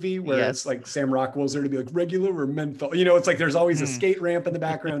Turtles movie where it's like Sam Rockwell's there to be like regular or menthol. It's like there's always a skate ramp in the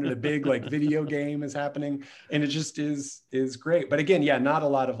background and a big like video game is happening, and it just is great. But again, not a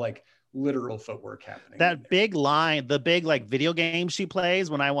lot of like literal footwork happening. That big line, the big like video game she plays,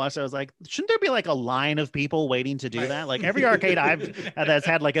 when I watched it, I was like, shouldn't there be like a line of people waiting to do that? Like every arcade that's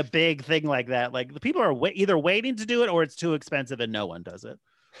had like a big thing like that, like the people are either waiting to do it or it's too expensive and no one does it.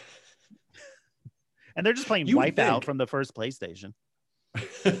 And they're just playing Wipeout from the first PlayStation.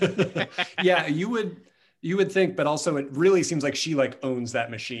 Yeah, you would think, but also it really seems like she like owns that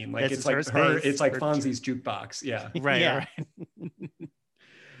machine. Like it's like her, it's like Fonzie's jukebox. Yeah. Right.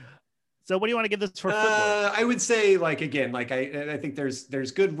 So what do you want to give this for footwork? I would say I think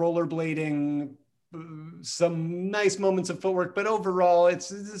there's good rollerblading, some nice moments of footwork, but overall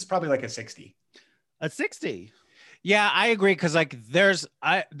it's probably like a 60. A 60. Yeah, I agree because like there's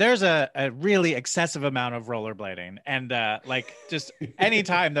a really excessive amount of rollerblading, and like just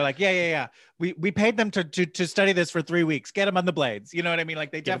anytime they're like we paid them to study this for 3 weeks, get them on the blades, you know what I mean?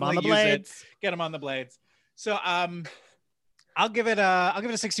 Like they definitely use it, get them on the blades. So I'll give it a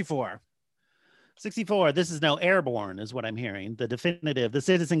 64. 64. This is now Airborne, is what I'm hearing. The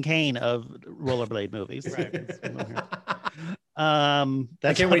Citizen Kane of rollerblade movies. Right. I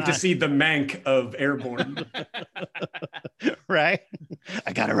can't wait to see the Mank of Airborne. Right?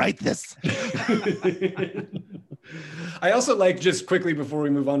 I gotta write this. I also like, just quickly before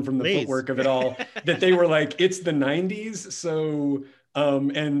we move on from the footwork of it all, that they were like, it's the 90s, so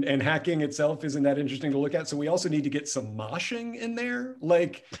And hacking itself isn't that interesting to look at. So we also need to get some moshing in there.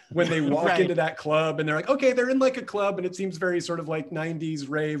 Like when they walk Right. into that club and they're like, okay, they're in like a club and it seems very sort of like 90s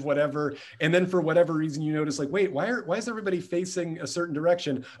rave, whatever. And then for whatever reason, you notice like, wait, why is everybody facing a certain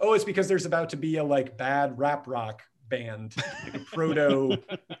direction? Oh, it's because there's about to be a like bad rap rock band, like a proto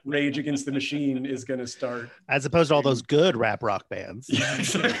Rage Against the Machine is going to start. As opposed to all those good rap rock bands.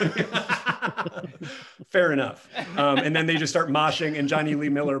 Fair enough. And then they just start moshing, and Johnny Lee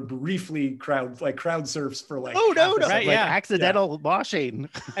Miller briefly crowd surfs for like Oh, no, half a no. second. Like yeah. accidental washing.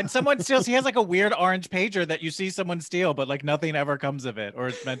 And someone steals. He has like a weird orange pager that you see someone steal, but like nothing ever comes of it or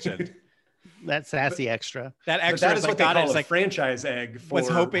it's mentioned. That sassy extra. That But extra that is like what they got it. call It's a like franchise egg for was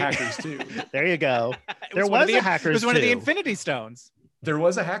hoping- Hackers 2. There you go. There one of was the- a Hackers It was one of the 2. Infinity Stones. There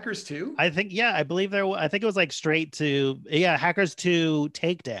was a Hackers 2? I think, yeah, I believe I think it was like straight to, Hackers 2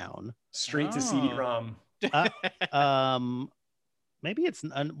 Takedown. Straight to Oh. CD-ROM. Maybe it's,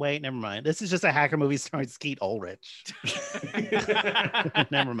 wait, never mind. This is just a hacker movie starring Skeet Ulrich.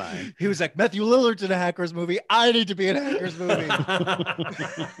 Never mind. He was like, Matthew Lillard's in a Hackers movie. I need to be in a Hackers movie.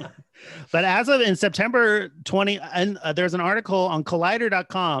 But as of in September 20, and there's an article on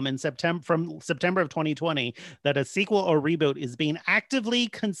Collider.com in September of 2020 that a sequel or reboot is being actively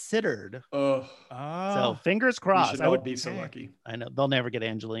considered. Oh, So fingers we crossed. should I all would be so lucky. I know they'll never get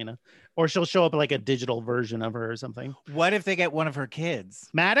Angelina, or she'll show up like a digital version of her or something. What if they get one of her kids?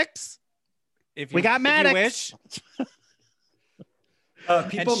 Maddox, If we got if you Maddox. wish.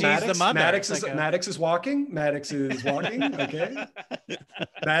 People, she's the mother. Maddox It's is like a- Maddox is walking. Maddox is walking. Okay.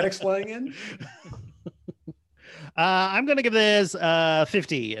 Maddox flying in. I'm gonna give this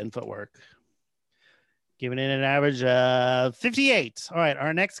 50 in footwork. Giving it an average 58. All right,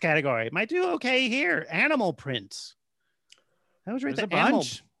 our next category might do okay here. Animal print. That was right. There's The a animal.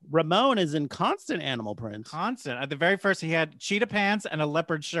 bunch. Ramon is in constant animal print. Constant. At the very first, he had cheetah pants and a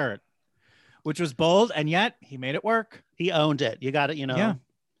leopard shirt, which was bold, and yet he made it work. He owned it. You got it. You know. Yeah.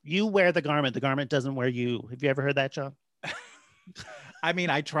 You wear the garment. The garment doesn't wear you. Have you ever heard that, John? I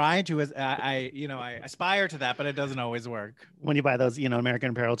mean, I try to, I aspire to that, but it doesn't always work. When you buy those, American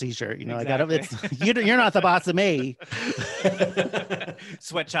Apparel T-shirt, I got it. Exactly. You're not the boss of me.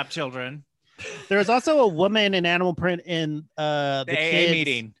 Sweatshop children. There's also a woman in animal print in the The AA kids-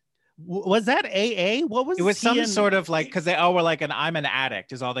 meeting. Was that AA? What was It was he some in? sort of like, because they all were like, I'm an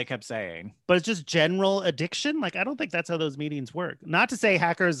addict, is all they kept saying. But it's just general addiction. Like, I don't think that's how those meetings work. Not to say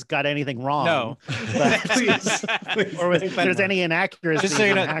hackers got anything wrong. No. But, Please. or if there's any inaccuracies Just so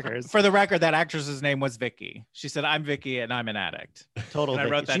you in know, hackers. for the record, that actress's name was Vicky. She said, I'm Vicky and I'm an addict. Total and I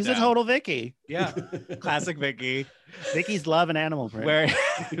Vicky. wrote that She's down. a total Vicky. Yeah. Classic Vicky. Vicky's love and animal print.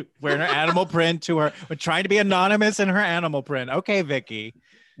 Wearing her animal print to her, we're trying to be anonymous in her animal print. Okay, Vicky.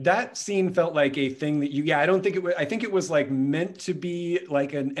 That scene felt like a thing that I don't think it was, I think it was like meant to be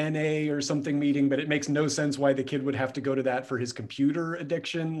like an NA or something meeting, but it makes no sense why the kid would have to go to that for his computer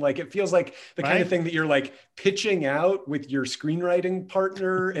addiction. Like it feels like the kind of thing that you're like pitching out with your screenwriting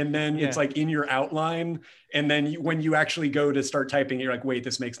partner. And then it's like in your outline. And then when you actually go to start typing, you're like, wait,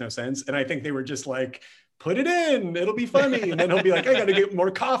 this makes no sense. And I think they were just like, put it in, it'll be funny. And then he'll be like, I got to get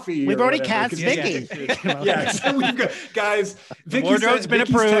more coffee. We've or already whatever, cast 'cause Vicky. Yeah, so we've got, guys, wardrobe's been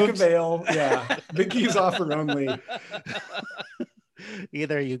approved. Yeah, Vicky's offer only.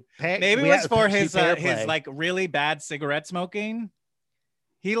 Either you pay. Maybe we it was have- for she his fair play. like really bad cigarette smoking.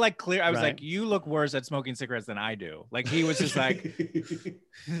 He like I was Right. like, you look worse at smoking cigarettes than I do. Like he was just like,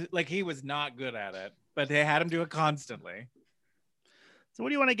 like he was not good at it, but they had him do it constantly. So what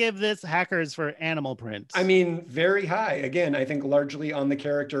do you want to give this hackers for animal print? I mean, very high. Again, I think largely on the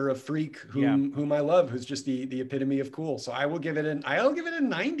character of Freak, whom I love, who's just the epitome of cool. So I'll give it a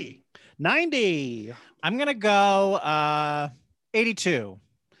 90. 90. I'm gonna go 82.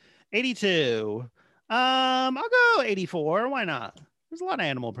 82. I'll go 84. Why not? There's a lot of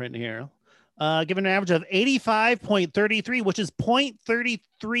animal print here. Given an average of 85.33, which is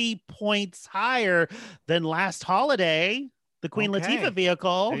 0.33 points higher than Last Holiday, the Queen Okay. Latifah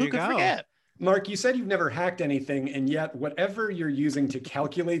vehicle. There Who you could go. forget? Mark, you said you've never hacked anything, and yet whatever you're using to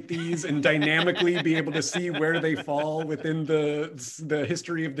calculate these and dynamically be able to see where they fall within the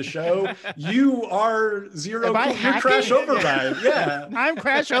history of the show, you are zero. Am I You're hacking? Crash Override. Yeah. I'm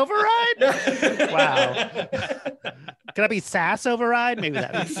Crash Override? Wow. Could I be SAS Override? Maybe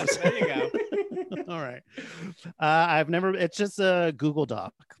that is. There you go. All right. I've never, it's just a Google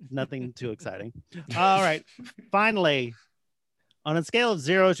Doc. Nothing too exciting. All right. Finally, on a scale of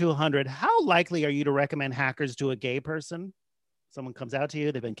 0 to 100, how likely are you to recommend hackers to a gay person? Someone comes out to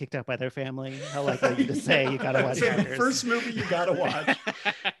you, they've been kicked out by their family. How likely are you to say you got to watch So Hackers? the first movie you gotta watch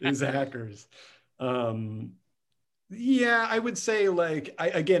is Hackers. Yeah, I would say like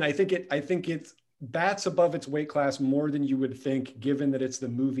I think it's bats above its weight class more than you would think, given that it's the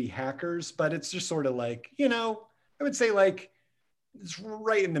movie Hackers. But it's just sort of like, I would say like it's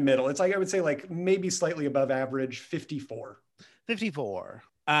right in the middle. It's like I would say like maybe slightly above average, 54. 54.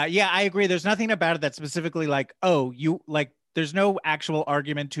 Yeah, I agree. There's nothing about it that's specifically like, oh, you like. There's no actual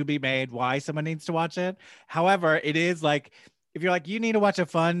argument to be made why someone needs to watch it. However, it is like, if you're like, you need to watch a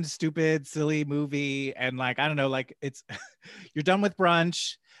fun, stupid, silly movie, and like, I don't know, like it's, you're done with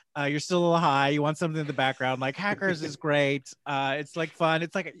brunch, you're still a little high, you want something in the background, like Hackers is great. It's like fun.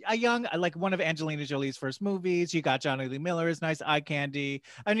 It's like a young, like one of Angelina Jolie's first movies. You got Johnny Lee Miller is nice eye candy.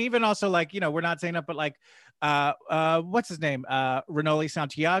 And even also like, we're not saying that, but like, what's his name? Renoli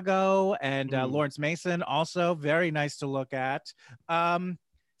Santiago and Lawrence Mason, also very nice to look at.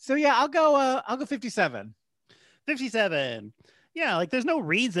 So yeah, I'll go 57. 57. Yeah, like there's no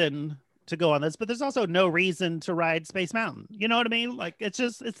reason to go on this, but there's also no reason to ride Space Mountain. You know what I mean? Like it's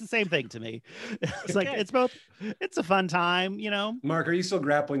the same thing to me. It's like it's a fun time, Mark, are you still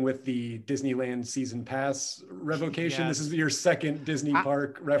grappling with the Disneyland season pass revocation? Yes. This is your second Disney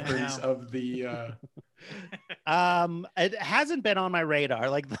park reference of the it hasn't been on my radar.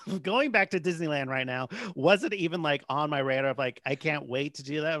 Like going back to Disneyland right now wasn't even like on my radar of like, I can't wait to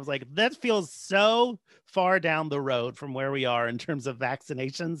do that. I was like, that feels so far down the road from where we are in terms of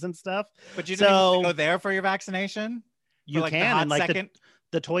vaccinations and stuff. But you don't even go there for your vaccination? You like can, in like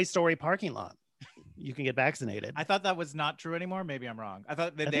the Toy Story parking lot. You can get vaccinated. I thought that was not true anymore. Maybe I'm wrong. I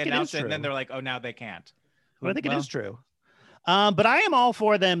thought that they announced it and then they're like, oh, now they can't. Well, I think it is true. But I am all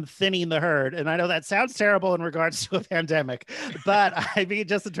for them thinning the herd. And I know that sounds terrible in regards to a pandemic, but I mean,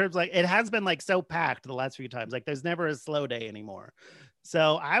 just in terms of like, it has been like so packed the last few times, like there's never a slow day anymore.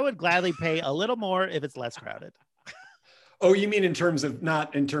 So I would gladly pay a little more if it's less crowded. Oh, you mean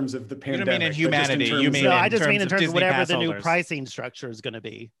not in terms of the pandemic? You don't mean in humanity. You mean I just mean in terms of Disney whatever pass the new holders. pricing structure is going to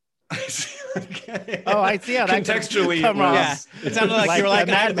be. Okay. Oh, I see how that contextually come on. Yeah, it sounded like you were like,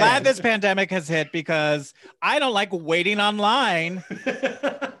 I'm glad Man. this pandemic has hit because I don't like waiting online.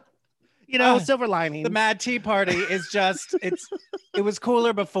 Silver lining. The Mad Tea Party is just, it was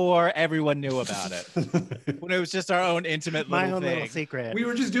cooler before everyone knew about it. When it was just our own intimate My little own thing. little secret. We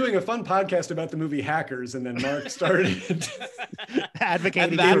were just doing a fun podcast about the movie Hackers, and then Mark started Advocating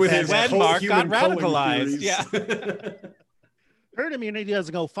And that for was pandemic. when whole Mark got human culling radicalized. theories. Yeah. Herd immunity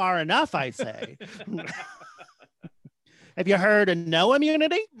doesn't go far enough, I say. Have you heard of no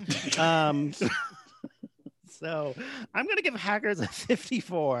immunity? So I'm going to give Hackers a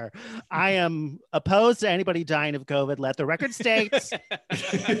 54. I am opposed to anybody dying of COVID. Let the record state. If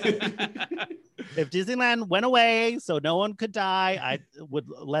Disneyland went away so no one could die, I would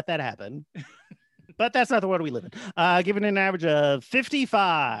let that happen. But that's not the world we live in. Giving it an average of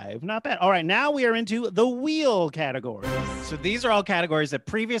 55. Not bad. All right, now we are into the wheel category. So these are all categories that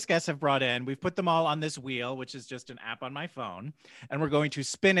previous guests have brought in. We've put them all on this wheel, which is just an app on my phone. And we're going to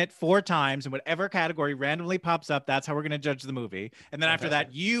spin it 4 times. And whatever category randomly pops up, that's how we're going to judge the movie. And then after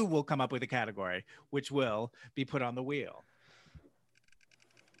that, you will come up with a category, which will be put on the wheel.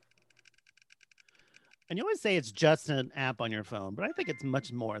 And you always say it's just an app on your phone, but I think it's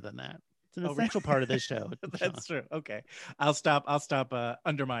much more than that. It's an essential part of this show. That's true. Okay. I'll stop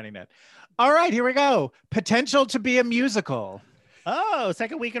undermining it. All right, here we go. Potential to be a musical. Oh,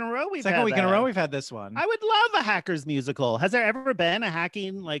 second week in a row we've had this one. I would love a Hackers musical. Has there ever been a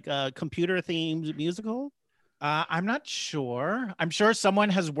hacking, like a computer themed musical? I'm not sure. I'm sure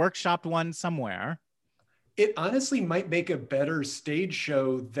someone has workshopped one somewhere. It honestly might make a better stage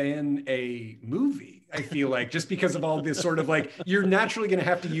show than a movie. I feel like, just because of all this sort of like, you're naturally going to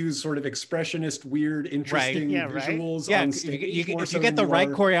have to use sort of expressionist, weird, interesting visuals. Yeah, if you get the right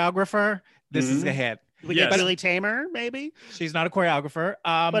choreographer, this is a hit. We get Julie Taymor, maybe. She's not a choreographer,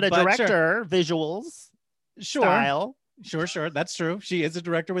 but a director, visuals, style. Sure. That's true. She is a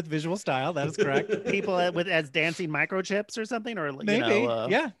director with visual style. That is correct. People as dancing microchips or something, or maybe,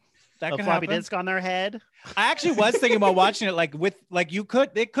 yeah. That a floppy disk on their head. I actually was thinking about watching it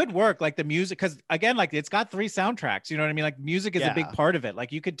it could work like the music, because again, like it's got 3 soundtracks, you know what I mean? Like music is a big part of it.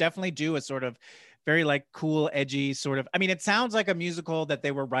 Like you could definitely do a sort of very like cool, edgy sort of, I mean, it sounds like a musical that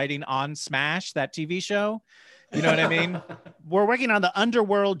they were writing on Smash, that TV show. You know what I mean? We're working on the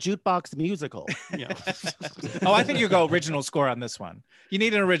Underworld Jukebox musical. Oh, I think you go original score on this one. You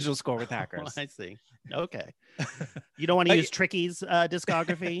need an original score with Hackers. I see. Okay. You don't want to use Tricky's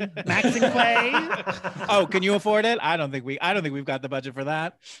discography? Max and Clay? Oh, can you afford it? I don't think we've got the budget for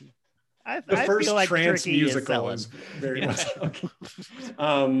that. The first feel like trance Tricky musical is very much.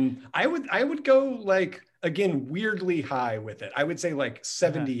 I would go like, again, weirdly high with it. I would say like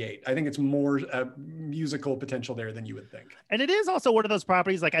 78. I think it's more musical potential there than you would think. And it is also one of those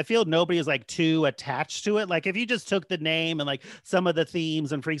properties, like I feel nobody is like too attached to it. Like if you just took the name and like some of the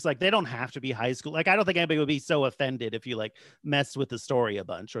themes and freaks, like they don't have to be high school. Like I don't think anybody would be so offended if you like messed with the story a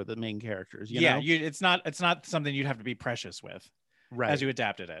bunch or the main characters. You know? It's not something you'd have to be precious with, right? As you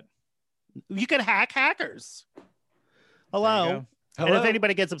adapted it. You could hack hackers. Hello. Hello. And if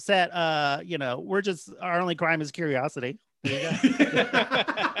anybody gets upset, we're just, our only crime is curiosity. There you go.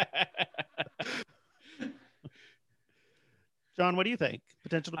 John, what do you think?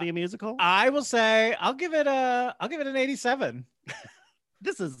 Potential to be a musical? I will say I'll give it an 87.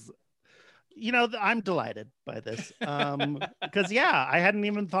 This is, I'm delighted by this. Because I hadn't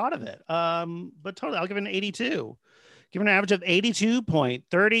even thought of it. But totally, I'll give it an 82. Give it an average of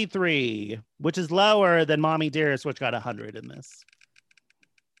 82.33, which is lower than Mommy Dearest, which got 100 in this.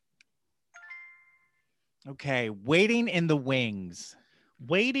 Okay, Waiting in the Wings.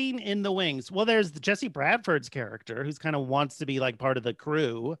 Waiting in the Wings. Well, there's Jesse Bradford's character who's kind of wants to be like part of the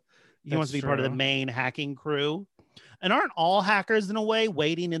crew. He wants to be part of the main hacking crew. And aren't all hackers in a way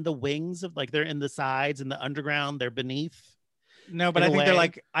waiting in the wings of like they're in the sides, in the underground, they're beneath? No, but I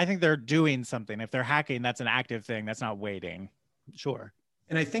think they're doing something. If they're hacking, that's an active thing. That's not waiting. Sure.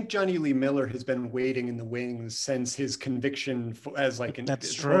 And I think Johnny Lee Miller has been waiting in the wings since his conviction as like an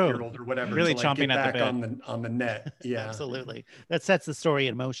 12-year-old or whatever. Really to, like, chomping get at the back bit. on the net. Yeah, absolutely. That sets the story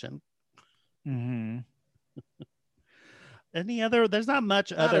in motion. Mm-hmm. There's not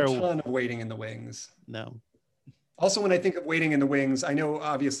much not other. a ton of waiting in the wings. No. Also, when I think of waiting in the wings, I know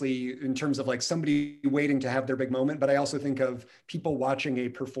obviously in terms of like somebody waiting to have their big moment, but I also think of people watching a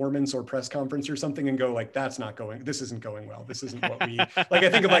performance or press conference or something and go like, this isn't going well. This isn't what we like. I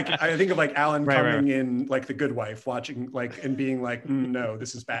think of like Alan Cumming in like The Good Wife watching like and being like, no,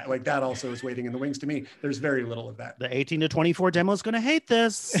 this is bad. Like that also is waiting in the wings to me. There's very little of that. The 18 to 24 demo is going to hate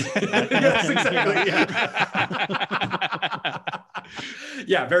this. Yes, exactly.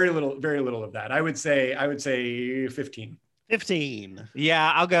 Yeah, very little of that. I would say 15. 15.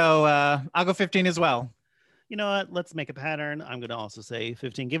 Yeah, I'll go 15 as well. You know what? Let's make a pattern. I'm going to also say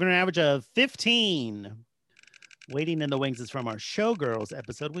 15. Give it an average of 15. Waiting in the Wings is from our Showgirls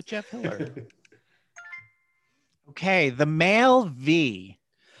episode with Jeff Hiller. Okay, The Male V.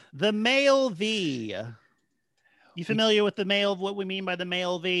 The Male V. You familiar with the male? What we mean by the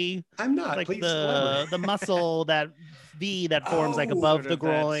male V? I'm not. Like please the muscle that V that forms like above the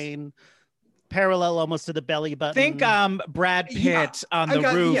groin, parallel almost to the belly button. Think Brad Pitt on the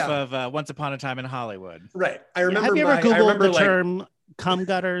roof of Once Upon a Time in Hollywood. Right. I remember. Have you ever Googled the term cum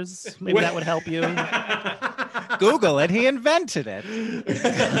gutters? Maybe that would help you. Google it. He invented it.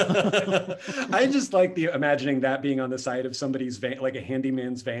 I just like imagining that being on the side of somebody's van, like a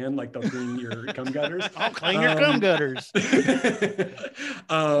handyman's van, like they'll clean your cum gutters. I'll clean your cum gutters.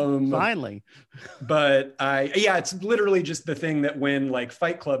 Finally. But it's literally just the thing that when like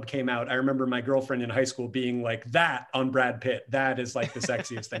Fight Club came out, I remember my girlfriend in high school being like, that on Brad Pitt, that is like the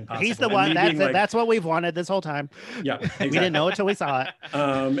sexiest thing possible. He's the one. That's what we've wanted this whole time. Yeah, exactly. We didn't know it till we saw it.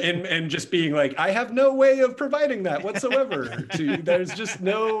 And just being like, I have no way of providing that whatsoever. There's just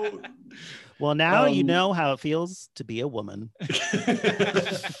no. Well, now you know how it feels to be a woman.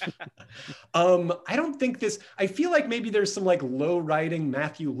 I don't think I feel like maybe there's some like low riding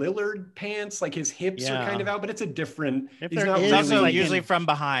Matthew Lillard pants, like his hips are kind of out, but it's a different. He's also usually from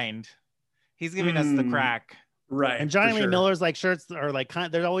behind. He's giving us the crack. Right. And Johnny Lee Miller's like shirts are like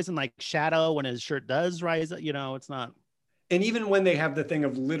they're always in like shadow when his shirt does rise. It's not. And even when they have the thing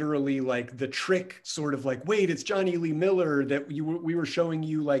of literally like the trick sort of like, wait, it's Johnny Lee Miller that we were showing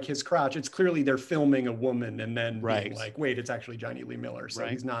you like his crotch. It's clearly they're filming a woman and then being like, wait, it's actually Johnny Lee Miller. So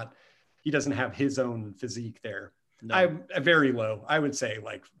he doesn't have his own physique there. No. I'm very low. I would say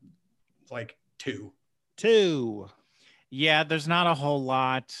like 2. 2. Yeah, there's not a whole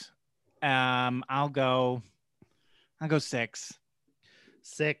lot. I'll go 6.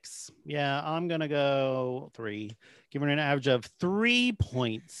 6. Yeah, I'm gonna go 3. Giving it an average of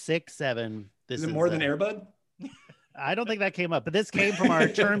 3.67. Is it more than Air Bud? I don't think that came up, but this came from our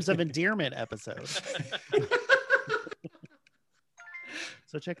Terms of Endearment episode.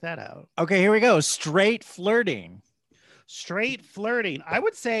 So check that out. Okay, here we go. Straight flirting. I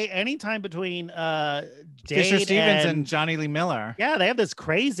would say anytime between Fisher Stevens and Johnny Lee Miller. Yeah, they have this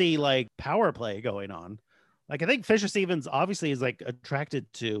crazy like power play going on. Like I think Fisher Stevens obviously is like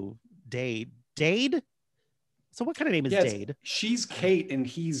attracted to Dade. Dade? So what kind of name is Dade? She's Kate and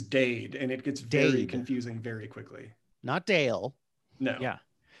he's Dade, and it gets very confusing very quickly. Not Dale. No. Yeah.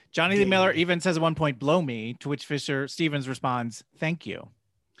 Johnny Lee Miller even says at one point, "Blow me," to which Fisher Stevens responds, "Thank you."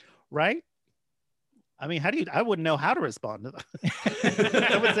 Right? I mean, I wouldn't know how to respond to that.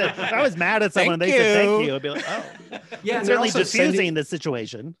 I would say, if I was mad at someone and they said thank you, I'd be like, oh. Yeah, it's certainly diffusing the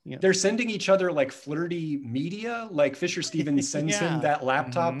situation. Yeah. They're sending each other like flirty media. Like Fisher Stevens sends him that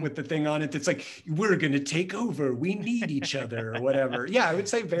laptop with the thing on it. It's like, we're going to take over. We need each other or whatever. Yeah, I would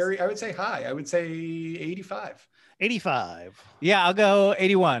say high. I would say 85. 85. Yeah, I'll go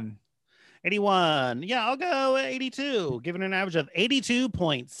 81. 81. Yeah, I'll go 82, giving it an average of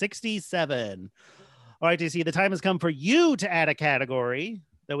 82.67. All right, DC, the time has come for you to add a category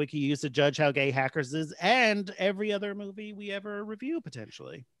that we can use to judge how gay Hackers is and every other movie we ever review,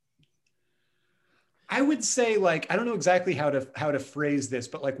 potentially. I would say, like, I don't know exactly how to phrase this,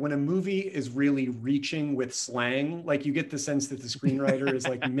 but like when a movie is really reaching with slang, like you get the sense that the screenwriter is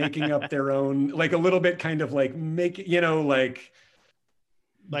like making up their own, like a little bit kind of like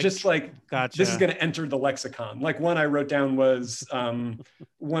just like, gotcha. This is going to enter the lexicon. Like one I wrote down was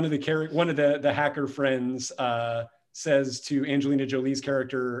one of the hacker friends says to Angelina Jolie's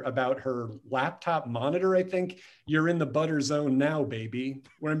character about her laptop monitor, I think, "You're in the butter zone now, baby."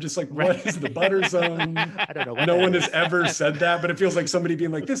 Where I'm just like, what is the butter zone? I don't know. No one has ever said that, but it feels like somebody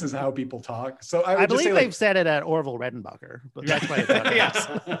being like, this is how people talk. So I believe they've said it at Orville Redenbacher, but that's why it's yes.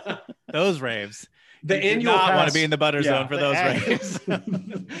 Those raves. The annual pass want to be in the butter zone for those raves.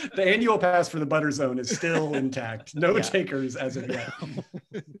 The annual pass for the butter zone is still intact. No takers as of yet.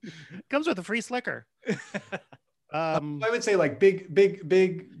 Comes with a free slicker. I would say like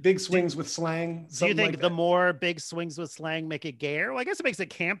big swings with slang. Do you think the more big swings with slang make it gayer? Well, I guess it makes it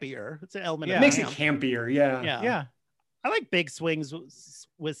campier. It's an element. It makes it campier. Yeah. I like big swings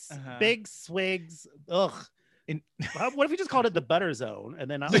with big swigs. Ugh. What if we just called it the butter zone and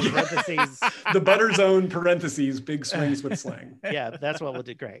then parentheses the butter zone parentheses big swings with slang? Yeah, that's what we'll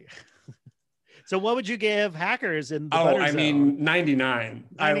do. Great. So what would you give Hackers in the butter zone? I mean 99.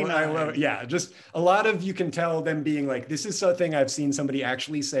 I love it. Yeah, just a lot of, you can tell them being like, this is something I've seen somebody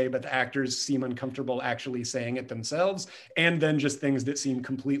actually say, but the actors seem uncomfortable actually saying it themselves, and then just things that seem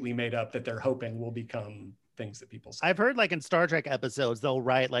completely made up that they're hoping will become things that people say. I've heard like in Star Trek episodes, they'll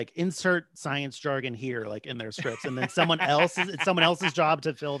write like insert science jargon here, like in their scripts, and then it's someone else's job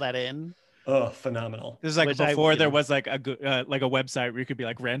to fill that in. Oh, phenomenal. This is like before there was like a website where you could be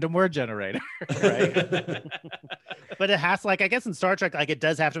like random word generator. Right. But it has, like, I guess in Star Trek, like it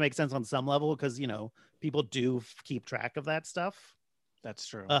does have to make sense on some level because, you know, people do keep track of that stuff. That's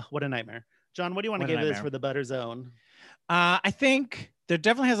true. What a nightmare. John, what do you want to give this for the butter zone? I think there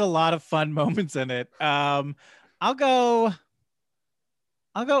definitely has a lot of fun moments in it. I'll go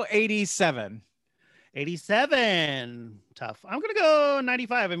 87. 87. Tough. I'm gonna go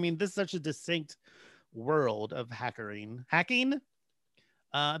 95. I mean, this is such a distinct world of hacking. I think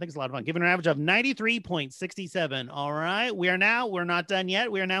it's a lot of fun. Given an average of 93.67. All right, we're not done yet.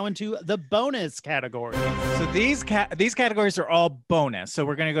 We are now into the bonus category. So these categories are all bonus. So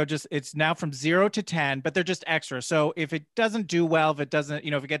we're gonna go it's now from 0 to 10, but they're just extra. So if it doesn't do well, if it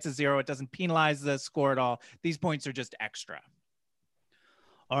gets a 0, it doesn't penalize the score at all. These points are just extra.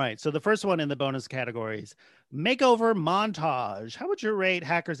 All right, so the first one in the bonus categories, makeover montage. How would you rate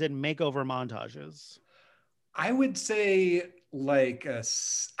Hackers in makeover montages? I would say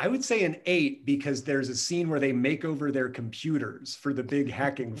an 8, because there's a scene where they make over their computers for the big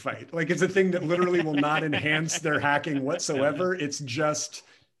hacking fight. Like, it's a thing that literally will not enhance their hacking whatsoever. It's just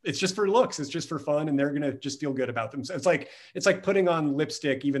for looks. It's just for fun, and they're gonna just feel good about themselves. It's like putting on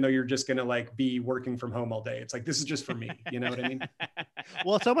lipstick, even though you're just gonna like be working from home all day. It's like, this is just for me. You know what I mean?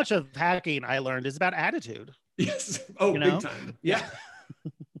 Well, so much of hacking I learned is about attitude. Yes. Oh, big time. Yeah.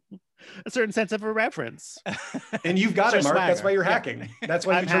 A certain sense of a reference. And you've got it, Mark. Swagger. That's why you're hacking. That's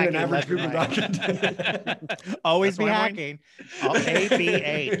why you turn an average Google Doc. Always be hacking.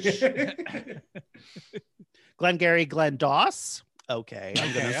 ABH. Glengarry Glenn Doss. Okay.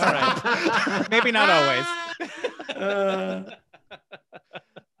 I'm gonna all right. Maybe not always.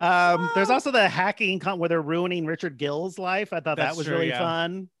 There's also the hacking where they're ruining Richard Gill's life. I thought that was really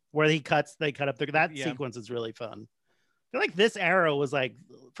fun. Where they cut up that sequence is really fun. I feel like this era was like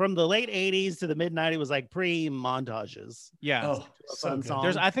from the late 80s to the mid 90s was like pre-montages. Yeah. Fun song.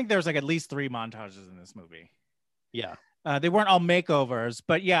 I think there's like at least 3 montages in this movie. Yeah. They weren't all makeovers,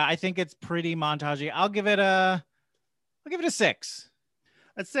 but yeah, I think it's pretty montagey. I'll give it a 6.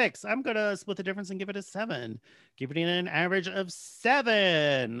 A 6. I'm gonna split the difference and give it a 7. Giving it an average of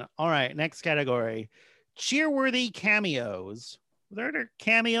 7. All right, next category. Cheerworthy cameos. Were there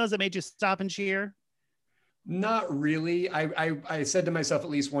cameos that made you stop and cheer? Not really. I said to myself at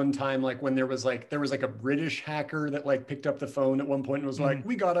least one time, like when there was like a British hacker that like picked up the phone at one point and was like,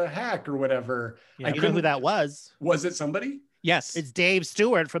 "We got a hack" or whatever. Yeah, I know who that was. Was it somebody? Yes, it's Dave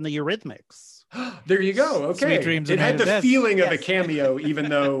Stewart from the Eurythmics. There you go. Okay. Sweet dreams are It had made the of this. feeling of a cameo, even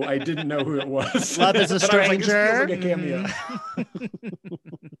though I didn't know who it was. Love is a But I was like, this Stranger. feels like a cameo.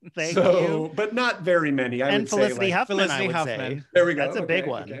 Thank So, you. but not very many. I And would Felicity say like, Huffman, Felicity I would Huffman. say. there we go. That's a big Okay,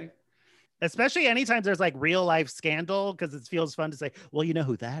 one. okay. Especially anytime there's like real life scandal, because it feels fun to say, well, you know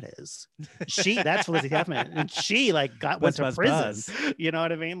who that is. That's Felicity Huffman. And she like went to Buzz, prison. buzz. You know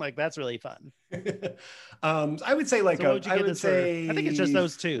what I mean? Like that's really fun. I would say like So what would you I give would this for? say I think it's just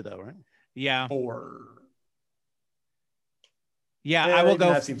those two though, right? Yeah. 4. Yeah, I will even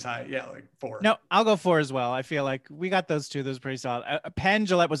go. That seems high. Yeah, like 4. No, I'll go 4 as well. I feel like we got those two. Those are pretty solid. Penn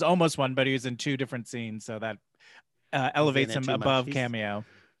Jillette was almost 1, but he was in 2 different scenes, so that elevates it him too much. above He's- cameo.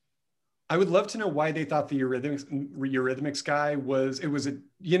 I would love to know why they thought the Eurythmics guy was, it was a,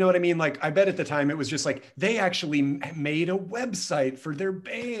 you know what I mean? Like, I bet at the time it was just like, they actually made a website for their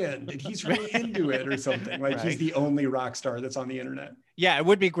band and he's really into it or something. Like he's Right. the only rock star that's on the internet. Yeah, it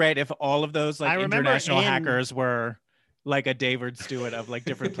would be great if all of those like I remember international in- hackers were like a David Stewart of like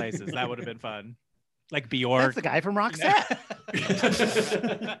different places. That would have been fun. Like Bjork. That's the guy from Roxette.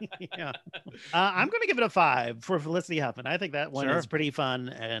 Yeah. I'm going to give it a 5 for Felicity Huffman. I think that one Sure. is pretty fun.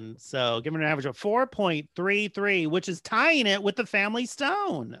 And so giving it an average of 4.33, which is tying it with the Family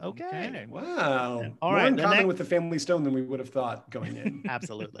Stone. Okay. Wow. All More right, in the common next- with the Family Stone than we would have thought going in.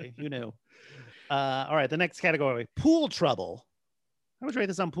 Absolutely. Who knew? All right. The next category, pool trouble. I would rate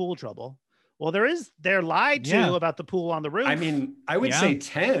this on pool trouble. Well, they're lied to Yeah. about the pool on the roof. I mean, I would Yeah. say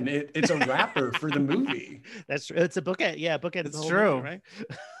 10. It's a wrapper for the movie. That's true. It's a bookend. Yeah, bookend. It's the whole true. movie, right?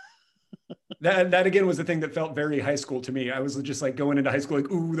 That again was the thing that felt very high school to me. I was just like going into high school,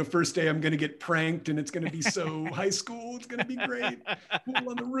 like, ooh, the first day I'm going to get pranked and it's going to be so high school. It's going to be great. Pool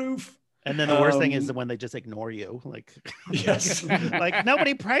on the roof. And then the worst thing is when they just ignore you. Like, Yes. like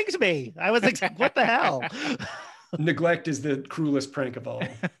nobody pranked me. I was like, what the hell? Neglect is the cruelest prank of all.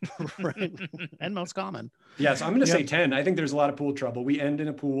 Right. And most common. Yeah, so I'm going to say Yep. 10. I think there's a lot of pool trouble. We end in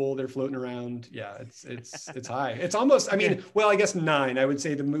a pool. They're floating around. Yeah, it's high. It's almost. I mean, well, I guess 9. I would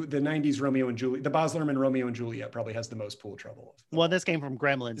say the 90s Romeo and Juliet, the Baz Luhrmann Romeo and Juliet probably has the most pool trouble. Well, this came from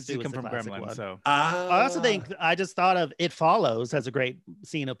Gremlins This too. did It's come a from classic Gremlins, one. so I also think I just thought of It Follows has a great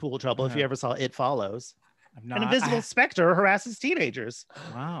scene of pool trouble. If you Uh-huh. ever saw It Follows, I'm not. an invisible specter harasses teenagers.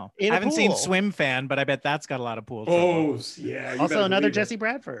 Wow. in I a haven't seen pool. Swim Fan, but I bet that's got a lot of pool trouble. Oh, yeah. you Also, better another believe it. Jesse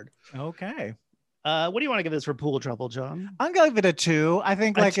Bradford. Okay. What do you want to give this for pool trouble, John? I'm gonna give it a 2. I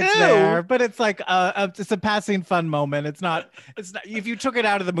think A like it's 2? there, but it's like it's a passing fun moment. It's not. If you took it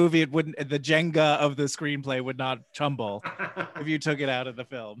out of the movie, it wouldn't. The Jenga of the screenplay would not tumble if you took it out of the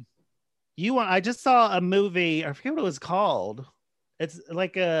film. I just saw a movie. I forget what it was called. It's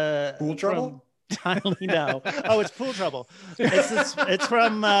like a Pool trouble? No. Oh, it's Pool Trouble. It's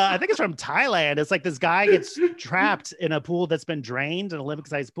from I think it's from Thailand. It's like this guy gets trapped in a pool that's been drained, an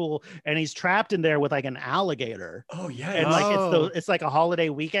Olympic-sized pool, and he's trapped in there with like an alligator. Oh, yeah. And Oh. it's like a holiday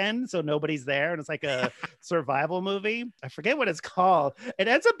weekend, so nobody's there, and it's like a survival movie. I forget what it's called. It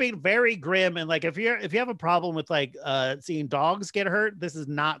ends up being very grim, and like if you have a problem with like seeing dogs get hurt, this is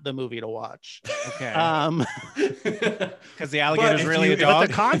not the movie to watch. Okay. Because the alligator's if really you- a but dog.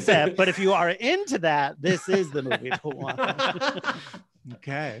 the concept, but if you are into that, this is the movie to watch.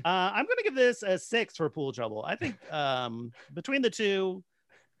 Okay. I'm going to give this a 6 for pool trouble. I think between the two,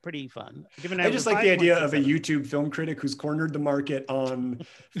 pretty fun. I just like the idea of a YouTube film critic who's cornered the market on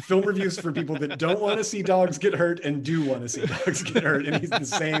film reviews for people that don't want to see dogs get hurt and do want to see dogs get hurt, and he's the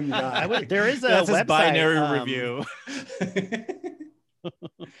same guy. There is a That's his website, binary review.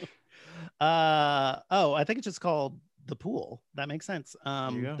 I think it's just called The Pool. That makes sense.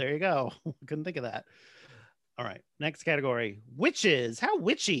 you go. There you go. Couldn't think of that. All right. Next category. Witches. How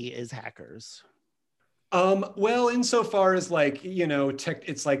witchy is Hackers? Well, insofar as like, you know,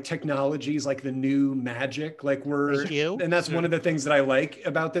 it's like technology's like the new magic, like Thank you. and that's one of the things that I like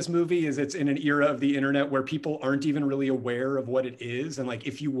about this movie is it's in an era of the internet where people aren't even really aware of what it is. And like,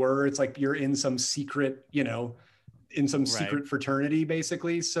 if you were, it's like you're in some secret, you know, in some secret fraternity,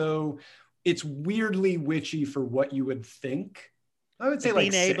 basically. So it's weirdly witchy for what you would think. I would say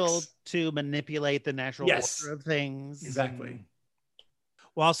Being like 6. able to manipulate the natural Yes. order of things. Exactly.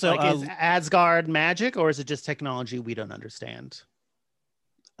 Well, also, Like, is Asgard magic, or is it just technology we don't understand?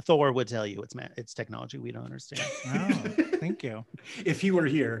 Thor would tell you it's technology we don't understand. oh, thank you. If he were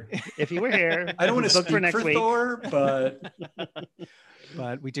here, If he were here, I don't want to look speak next for week. Thor, but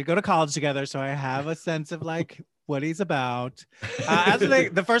But we did go to college together, so I have a sense of like what he's about. As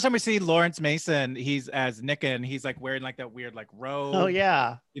the first time we see Lawrence Mason, he's as Nickon. He's like wearing like that weird like robe. Oh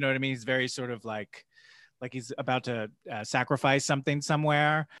yeah, You know what I mean? He's very sort of like he's about to sacrifice something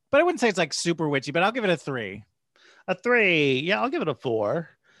somewhere. But I wouldn't say it's like super witchy. But I'll give it a 3. a 3. Yeah, I'll give it a 4.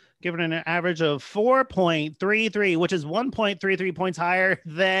 Giving it an average of 4.33, which is 1.33 points higher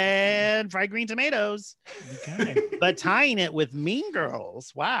than Fried Green Tomatoes. Okay. But tying it with Mean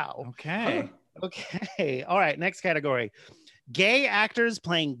Girls. Wow. Okay. Okay. All right. Next category. Gay actors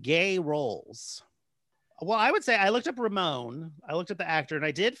playing gay roles. Well, I would say I looked up Ramon. I looked up the actor, and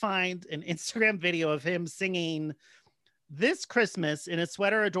I did find an Instagram video of him singing This Christmas in a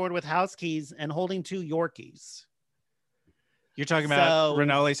sweater adorned with house keys and holding 2 Yorkies. You're talking about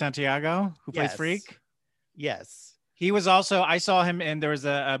Renoli Santiago, who plays Freak? Yes. He was also, I saw him in, there was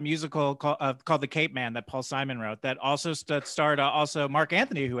a musical called The Cape Man that Paul Simon wrote that also starred also Mark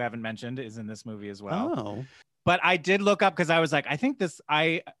Anthony, who I haven't mentioned, is in this movie as well. Oh. But I did look up because I was like, I think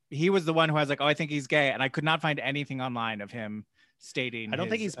he was the one who I was like, oh, I think he's gay. And I could not find anything online of him stating. I don't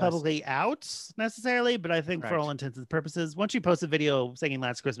think he's publicly out necessarily, but I think for all intents and purposes, once you post a video singing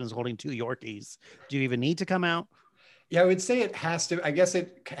Last Christmas holding 2 Yorkies, do you even need to come out? Yeah, I would say it has to, I guess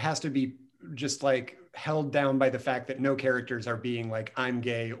it has to be just like held down by the fact that no characters are being like, I'm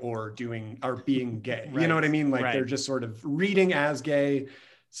gay or are being gay. You know what I mean? Like they're just sort of reading as gay.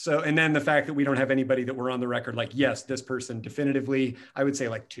 So, and then the fact that we don't have anybody that we're on the record, like, yes, this person definitively, I would say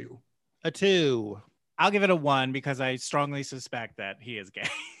like 2. A 2. I'll give it a 1 because I strongly suspect that he is gay.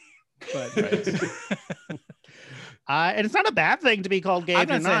 But and it's not a bad thing to be called gay if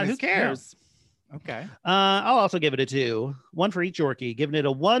you're not. Who cares? No. Okay. I'll also give it a 2. 1 for each Yorkie, giving it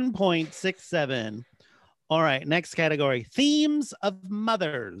a 1.67. All right, next category. Themes of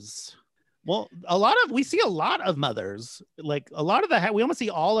mothers. Well, we see a lot of mothers. Like a lot of we almost see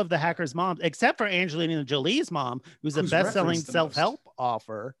all of the hackers' moms, except for Angelina Jolie's mom, who's a best-selling self-help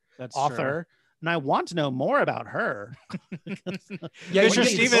author. True. And I want to know more about her. Yeah,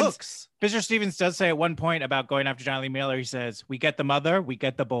 Fisher Stevens does say at one point about going after Johnny Lee Miller, he says, we get the mother, we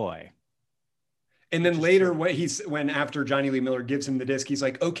get the boy. And then later, when after Johnny Lee Miller gives him the disc, he's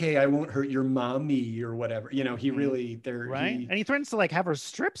like, "Okay, I won't hurt your mommy or whatever." You know, he really and he threatens to like have her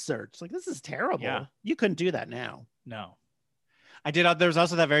strip search. Like, this is terrible. Yeah. You couldn't do that now. No, I did. There's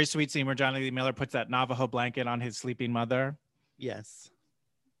also that very sweet scene where Johnny Lee Miller puts that Navajo blanket on his sleeping mother. Yes,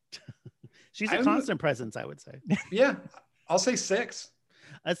 she's a constant presence, I would say. Yeah, I'll say 6.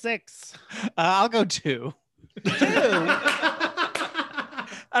 A 6. I'll go 2. 2.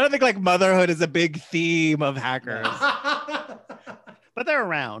 I don't think like motherhood is a big theme of hackers, but they're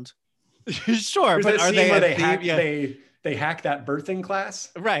around. Sure, but are they hack that birthing class?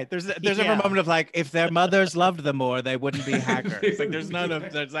 Right. There's a moment of like, if their mothers loved them more, they wouldn't be hackers. Like there's none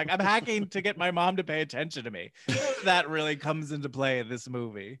of there's like, I'm hacking to get my mom to pay attention to me. That really comes into play in this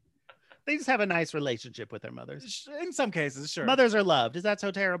movie. They just have a nice relationship with their mothers. In some cases, sure. Mothers are loved. Is that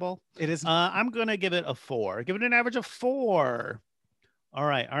so terrible? It is. I'm gonna give it a 4. Give it an average of 4. All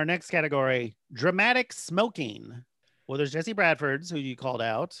right, our next category, dramatic smoking. Well, there's Jesse Bradford's, who you called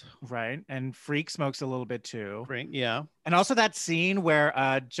out. Right, and Freak smokes a little bit too. Freak, yeah. And also that scene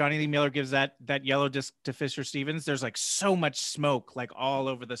where Johnny Lee Miller gives that yellow disc to Fisher Stevens, there's like so much smoke like all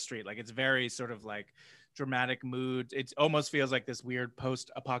over the street. Like it's very sort of like dramatic mood. It almost feels like this weird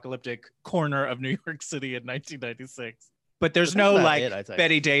post-apocalyptic corner of New York City in 1996. But there's no like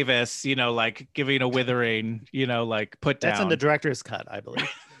Betty Davis, you know, like giving a withering, you know, like put down. That's in the director's cut, I believe.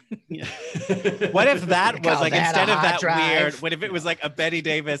 Yeah. What if that was like instead of that weird? What if it was like a Betty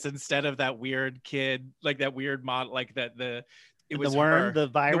Davis instead of that weird kid, like that weird model, like that it was the worm, her. the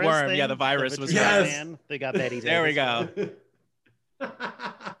virus. The worm, thing? yeah, the virus was. Yes. They got Betty Davis. There we go.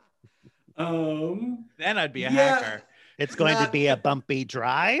 Then I'd be a hacker. It's going to be a bumpy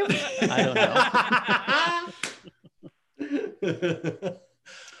drive. I don't know.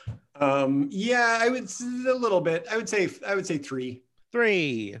 Yeah, I would a little bit. I would say 3.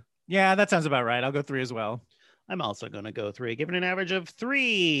 3. Yeah, that sounds about right. I'll go 3 as well. I'm also going to go 3, giving an average of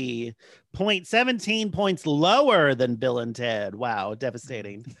 3.17 points lower than Bill and Ted. Wow,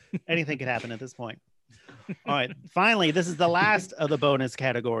 devastating. Anything could happen at this point. All right, finally, this is the last of the bonus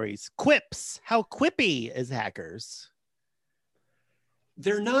categories. Quips. How quippy is hackers?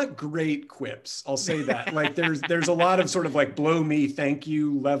 They're not great quips. I'll say that. Like there's a lot of sort of like blow me, thank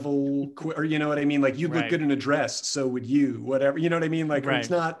you level, or you know what I mean? Like you look good in a dress, so would you, whatever, you know what I mean? Like it's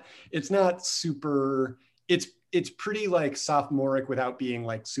not super, it's pretty like sophomoric without being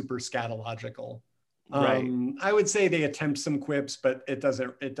like super scatological. I would say they attempt some quips, but it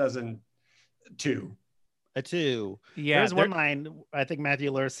doesn't 2. A 2. Yeah. There's one line, I think Matthew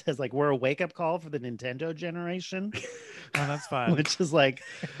Lure says, like, we're a wake-up call for the Nintendo generation. Oh, that's fine. Which is like...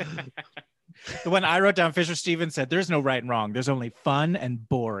 The one I wrote down, Fisher Stevens said, there's no right and wrong. There's only fun and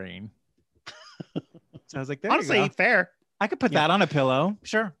boring. So I was like, there honestly, you go. fair. I could put that on a pillow.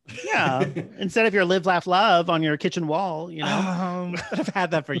 Sure. Yeah. Instead of your live, laugh, love on your kitchen wall, you know. I've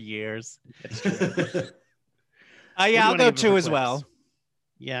had that for years. It's true. Yeah, I'll go 2 as well.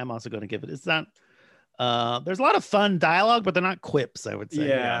 Yeah, I'm also going to give it. It's not. There's a lot of fun dialogue, but they're not quips, I would say.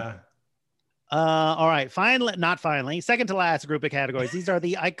 Yeah. All right. Finally, not finally. Second to last group of categories. These are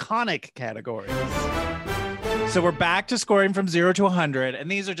the iconic categories. So we're back to scoring from 0 to 100, and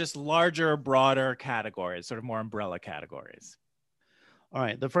these are just larger, broader categories, sort of more umbrella categories. All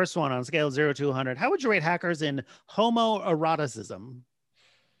right. The first one on a scale of 0 to 100. How would you rate Hackers in homoeroticism?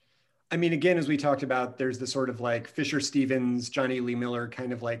 I mean, again, as we talked about, there's the sort of like Fisher Stevens, Johnny Lee Miller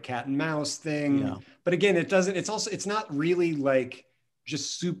kind of like cat and mouse thing. Yeah. But again, it's not really like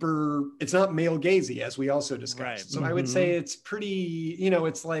just super, it's not male gazy, as we also discussed. Right. So I would say it's pretty,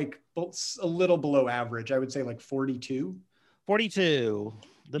 it's like a little below average. I would say like 42. 42.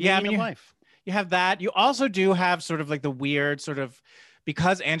 The meaning of life. You have that. You also do have sort of like the weird sort of,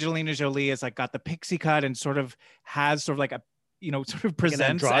 because Angelina Jolie has like got the pixie cut and sort of has sort of like a, sort of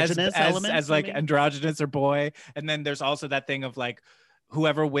presents as like androgynous or boy. And then there's also that thing of like,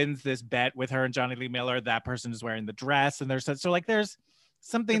 whoever wins this bet with her and Johnny Lee Miller, that person is wearing the dress. And there's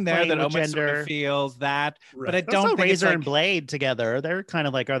something there that almost sort of feels that, right. But I don't think Razor and Blade together. They're kind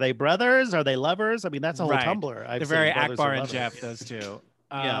of like, are they brothers? Are they lovers? I mean, that's a whole Tumblr. They're very Akbar and Jeff, those two.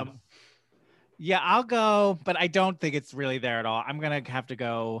 Yeah, I'll go, but I don't think it's really there at all. I'm going to have to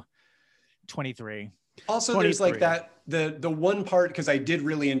go 23. Also, 23. There's like that, the one part, because I did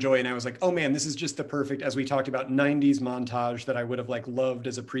really enjoy, and I was like, oh man, this is just the perfect, as we talked about, 90s montage that I would have like loved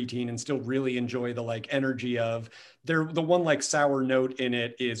as a preteen and still really enjoy the like energy of. The one like sour note in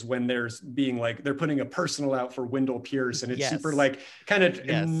it is when there's being like, they're putting a personal out for Wendell Pierce, and it's super like kind of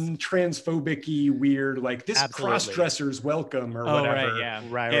transphobic-y weird, like this cross-dresser's welcome or whatever. Right, yeah.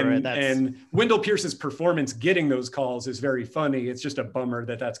 Right. And Wendell Pierce's performance getting those calls is very funny. It's just a bummer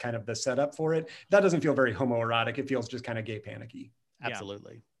that that's kind of the setup for it. That doesn't feel very homoerotic. It feels just kind of gay panicky.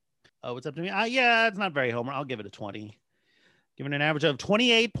 Absolutely. Oh, it's up to me. Yeah, it's not very homer. I'll give it a 20. Giving an average of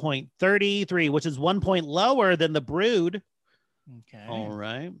 28.33, which is 1 point lower than The Brood. Okay. All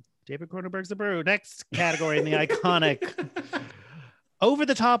right. David Cronenberg's The Brood. Next category in the iconic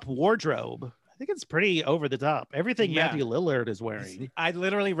over-the-top wardrobe. I think it's pretty over the top. Everything Matthew Lillard is wearing. I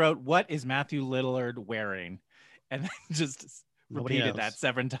literally wrote, what is Matthew Lillard wearing? And then just repeated that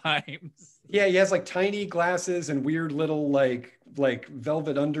 7 times. Yeah, he has like tiny glasses and weird little like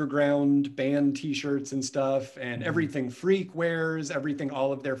Velvet Underground band t-shirts and stuff, and everything Freak wears, everything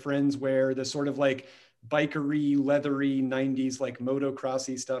all of their friends wear, the sort of like bikery, leathery 90s like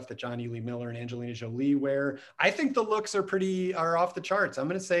motocrossy stuff that Johnny Lee Miller and Angelina Jolie wear. I think the looks are off the charts. I'm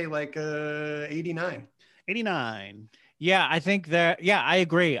going to say like 89. 89. Yeah, I think I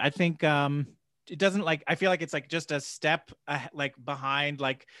agree. I think it doesn't like, I feel like it's like just a step like behind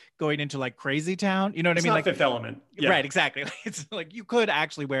like going into like Crazy Town, you know what I mean? Like Fifth Element. Yeah. Right, exactly. It's like you could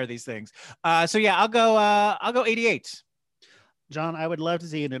actually wear these things. So yeah, I'll go 88. John, I would love to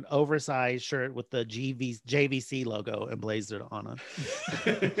see an oversized shirt with the JVC logo emblazoned on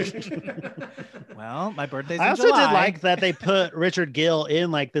it. Well, my birthday's I in also July. did like that they put Richard Gere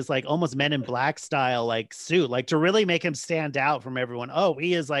in like this like almost Men in Black style like suit, like to really make him stand out from everyone. Oh,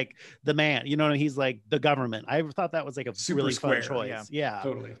 he is like the man, he's like the government. I thought that was like a super really square fun choice. Yeah,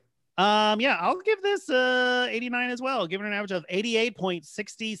 totally. Yeah, I'll give this 89 as well, giving it an average of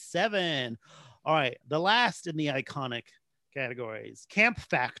 88.67. All right, the last in the iconic categories. Camp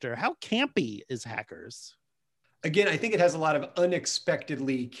factor. How campy is Hackers? Again, I think it has a lot of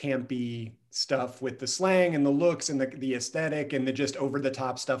unexpectedly campy stuff with the slang and the looks and the aesthetic and the just over the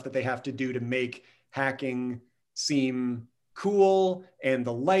top stuff that they have to do to make hacking seem cool, and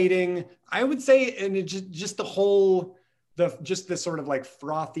the lighting. I would say, and it just the whole, just the sort of like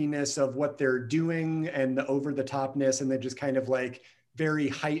frothiness of what they're doing and the over the topness and the just kind of like very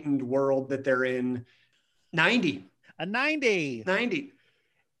heightened world that they're in. 90. A 90.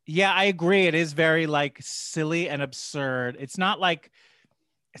 Yeah, I agree. It is very like silly and absurd. It's not like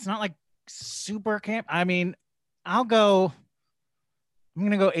super camp. I mean, I'm going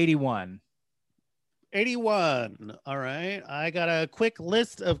to go 81. 81. All right. I got a quick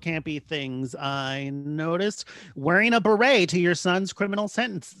list of campy things I noticed. Wearing a beret to your son's criminal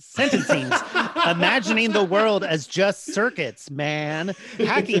sentencing. Imagining the world as just circuits, man.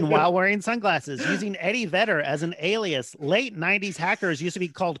 Hacking while wearing sunglasses. Using Eddie Vedder as an alias. Late 90s hackers used to be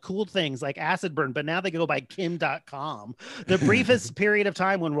called cool things like Acid Burn, but now they go by Kim.com. The briefest period of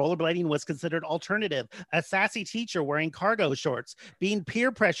time when rollerblading was considered alternative. A sassy teacher wearing cargo shorts. Being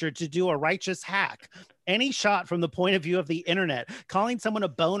peer pressured to do a righteous hack. Any shot from the point of view of the internet, calling someone a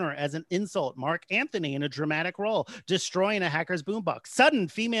boner as an insult, Mark Anthony in a dramatic role, destroying a hacker's boombox, sudden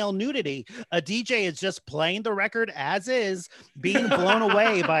female nudity, a DJ is just playing the record as is, being blown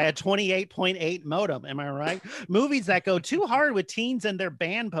away by a 28.8 modem. Am I right? Movies that go too hard with teens and their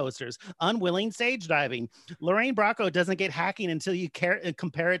band posters, unwilling stage diving. Lorraine Bracco doesn't get hacking until you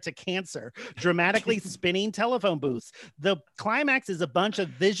compare it to cancer, dramatically spinning telephone booths. The climax is a bunch of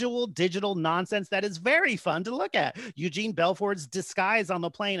visual digital nonsense that is very fun to look at. Eugene Belford's disguise on the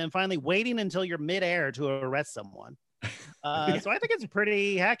plane, and finally waiting until you're midair to arrest someone. So I think it's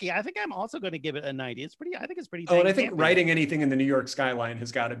pretty hacky. I think I'm also going to give it a 90. I think it's pretty. Oh, and I think writing anything in the New York skyline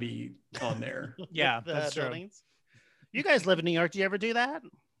has got to be on there. Yeah, that's true. Buildings. You guys live in New York. Do you ever do that?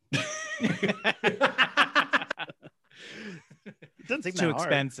 It doesn't seem Too that hard.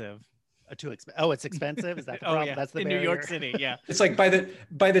 expensive. Oh, it's expensive. Is that the problem? Yeah. That's the in barrier. New York City. Yeah, It's like by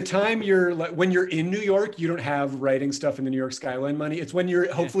the time when you're in New York, you don't have writing stuff in the New York skyline money. It's when you're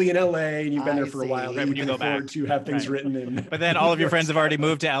hopefully in LA and you've been there for a while. see. That When you you can go back. afford to have things Right. written in. but then all of your friends have already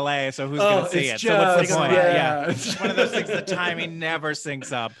moved to LA, so who's going to see it? It's So what's the just- point? yeah. It's one of those things. The timing never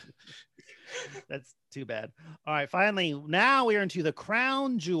syncs up. That's too bad. All right, finally, now we're into the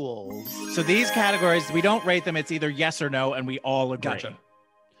crown jewels. So these categories, we don't rate them. It's either yes or no, and we all agree. Gotcha.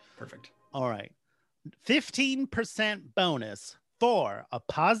 Perfect. All right. 15% bonus for a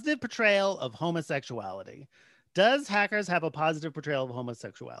positive portrayal of homosexuality. Does Hackers have a positive portrayal of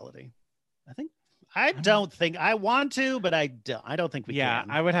homosexuality? I don't think I want to, but I don't think we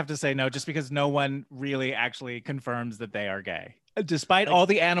can. I would have to say no, just because no one really actually confirms that they are gay, despite all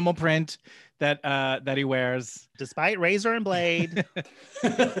the animal print that he wears. Despite razor and blade.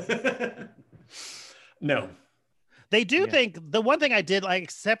 No. They do think the one thing I did like,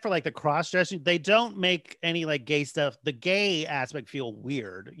 except for like the cross dressing, they don't make any like gay stuff. The gay aspect feel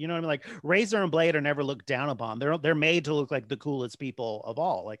weird. You know what I mean? Like Razor and Blade are never looked down upon. They're made to look like the coolest people of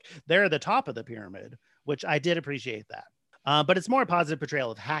all. Like they're the top of the pyramid, which I did appreciate that. But it's more a positive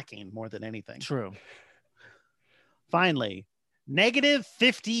portrayal of hacking more than anything. True. Finally, negative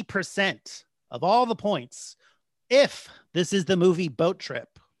 50% of all the points if this is the movie Boat Trip.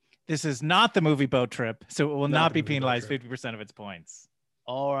 This is not the movie Boat Trip, so it will not be the movie Boat penalized Trip. 50% of its points.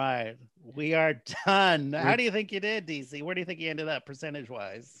 All right, we are done. How do you think you did, DC? Where do you think you ended up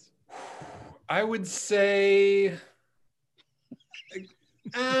percentage-wise? I would say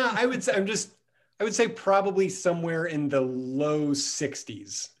I would say probably somewhere in the low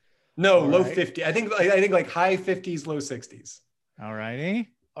 60s. No, All low right. 50. I think like high 50s, low 60s. All righty.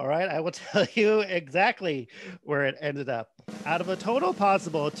 All right, I will tell you exactly where it ended up. Out of a total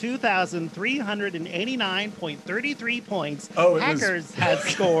possible 2,389.33 points, Hackers had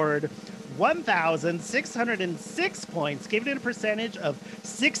scored 1,606 points, giving it a percentage of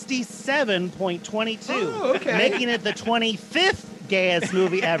 67.22, Oh, okay. making it the 25th gayest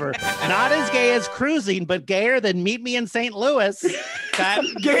movie ever. Not as gay as Cruising, but gayer than Meet Me in St. Louis. That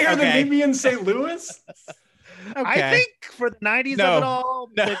Gayer than okay. Meet Me in St. Louis? I think for the 90s No. of it all,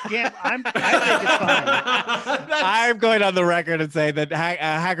 but yeah, I think it's fine. I'm going on the record and say that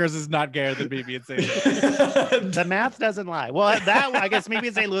Hackers is not gayer than BB and St. Louis. The math doesn't lie. Well, that I guess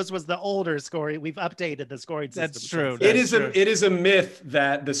maybe St. Louis was the older scoring. We've updated the scoring system. That's true. since then. It is a myth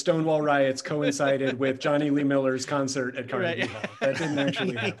that the Stonewall riots coincided with Johnny Lee Miller's concert at Carnegie Right. Hall. That didn't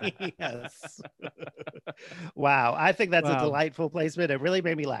actually happen. Yes. Wow. I think that's Wow. a delightful placement. It really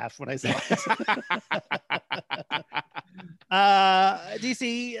made me laugh when I saw it.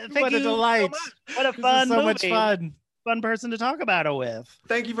 DC, thank What you a delight. so much. What a This fun is so much movie. fun. Fun person to talk about it with.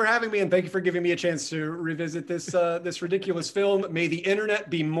 Thank you for having me, and thank you for giving me a chance to revisit this this ridiculous film. May the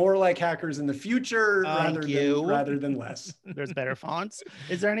internet be more like Hackers in the future Thank you. rather than less. There's better fonts.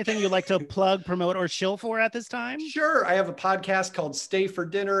 Is there anything you'd like to plug, promote, or shill for at this time? Sure. I have a podcast called Stay for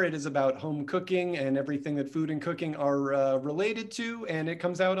Dinner. It is about home cooking and everything that food and cooking are related to, and it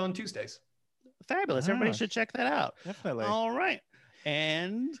comes out on Tuesdays. Fabulous. Everybody Ah. should check that out. Definitely. All right.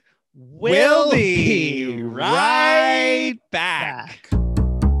 And We'll be right back.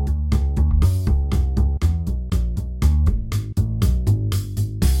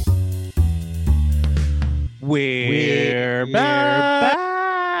 We're back.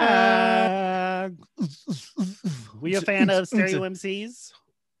 Were you a fan of Stereo MCs?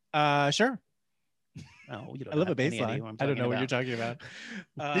 Sure. Oh, you don't I love a have bass any idea line. what I'm I don't know what you're talking talking about.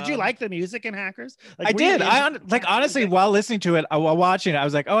 about. Did you like the music in Hackers? Like, I were you did. into- Honestly, while listening to it, while watching it, I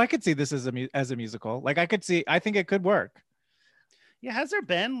was like, oh, I could see this as a musical. Like I think it could work. Yeah, has there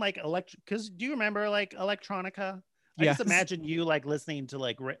been like because do you remember like electronica? I Yes. just imagine you like listening to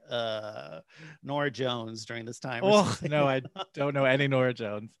like Nora Jones during this time. or Oh, something. no, I don't know any Nora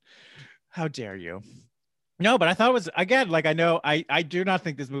Jones. How dare you? No, but I thought it was, again, like, I do not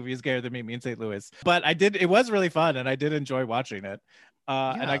think this movie is gayer than Meet Me in St. Louis, but it was really fun and I did enjoy watching it.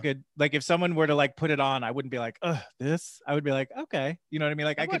 And I could, like, if someone were to like put it on, I wouldn't be like, ugh, this. I would be like, okay, you know what I mean?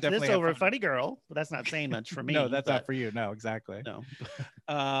 Like, I could definitely this over Funny Girl, but that's not saying much for me. No, that's not for you. No, exactly. No.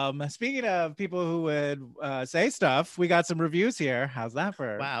 Speaking of people who would say stuff, we got some reviews here. How's that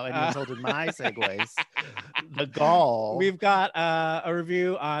for? Wow, and you insulted my segues. The gall. We've got a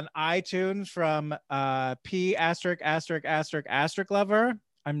review on iTunes from P*** lover.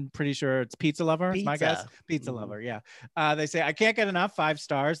 I'm pretty sure it's Pizza Lover. Is my guess. Pizza Lover. Yeah. They say, I can't get enough. 5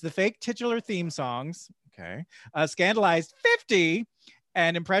 stars. The fake titular theme songs. Okay. Scandalized 50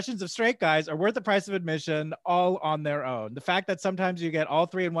 and impressions of straight guys are worth the price of admission all on their own. The fact that sometimes you get all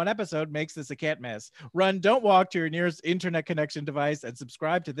 3 in one episode makes this a can't miss. Run, don't walk to your nearest internet connection device and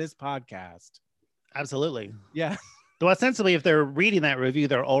subscribe to this podcast. Absolutely. Yeah. Though ostensibly, if they're reading that review,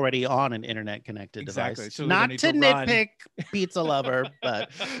 they're already on an internet connected device. So not to nitpick Pizza Lover,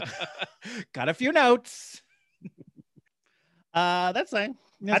 but got a few notes. That's fine.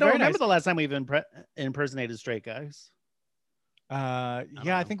 I don't remember the last time we've impersonated straight guys. Yeah,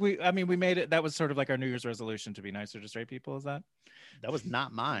 I think we made it. That was sort of like our New Year's resolution to be nicer to straight people. Is that? That was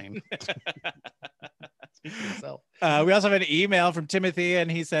not mine. Speak for yourself. We also have an email from Timothy,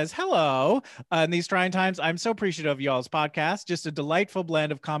 and he says, hello. In these trying times, I'm so appreciative of y'all's podcast. Just a delightful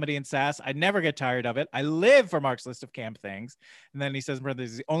blend of comedy and sass. I never get tired of it. I live for Mark's list of camp things. And then he says,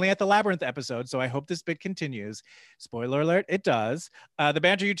 only at the Labyrinth episode, so I hope this bit continues. Spoiler alert, it does. The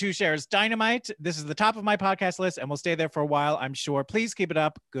banter you two share is dynamite. This is the top of my podcast list, and we'll stay there for a while, I'm sure. Please keep it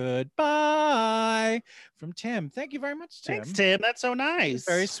up. Goodbye. From Tim. Thank you very much, Tim. Thanks, Tim. That's so nice.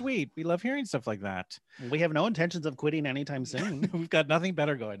 Very sweet. We love hearing stuff like that. We have no intentions of quitting anytime soon. We've got nothing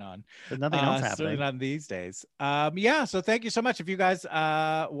better going on. There's nothing else happening. Certainly not these days. Yeah, so thank you so much. If you guys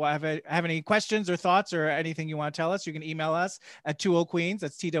have any questions or thoughts or anything you want to tell us, you can email us at 2oldqueens.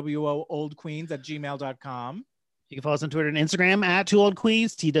 That's TWO oldqueens at gmail.com. You can follow us on Twitter and Instagram at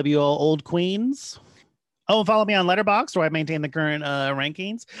 2oldqueens, TWO oldqueens. Oh, and follow me on Letterboxd, where I maintain the current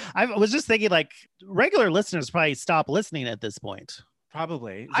rankings. I was just thinking, like, regular listeners probably stop listening at this point.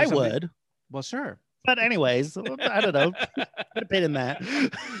 Probably. I would. Well, sure. But anyways, I don't know. Put a pin in that.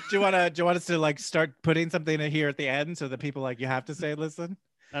 Do you want us to like start putting something here at the end so that people like you have to say listen?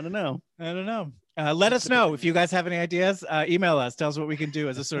 I don't know. Let us know if you guys have any ideas. Email us. Tell us what we can do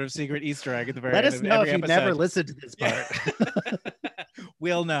as a sort of secret Easter egg at the very end. Let us know if you've never listened to this part.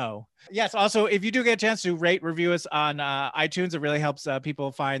 We'll know. Yes. Also, if you do get a chance to rate, review us on iTunes, it really helps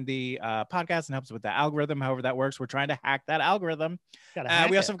people find the podcast and helps with the algorithm. However that works, we're trying to hack that algorithm.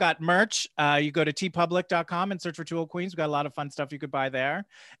 We also have got merch. You go to tpublic.com and search for 2 Old Queens. We've got a lot of fun stuff you could buy there.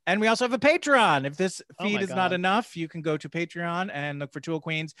 And we also have a Patreon. If this feed is not enough, you can go to Patreon and look for 2 Old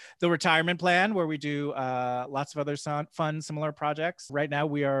Queens, the retirement plan, where we do lots of other fun, similar projects. Right now,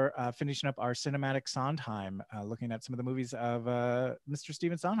 we are finishing up our cinematic Sondheim, looking at some of the movies of Mr.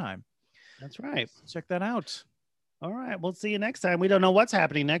 Stephen Sondheim. That's right. Check that out. All right. We'll see you next time. We don't know what's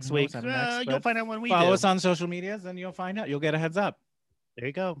happening next week. You'll find out when we follow us on social medias and you'll find out. You'll get a heads up. There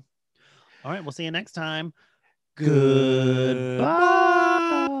you go. All right. We'll see you next time. Goodbye.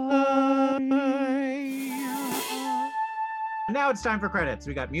 Now it's time for credits.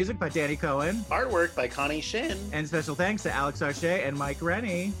 We got music by Danny Cohen. Artwork by Connie Shin. And special thanks to Alex Arche and Mike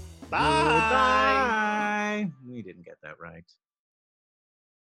Rennie. Bye. Goodbye. We didn't get that right.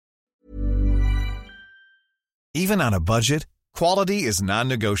 Even on a budget, quality is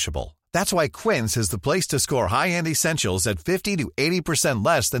non-negotiable. That's why Quince is the place to score high-end essentials at 50 to 80%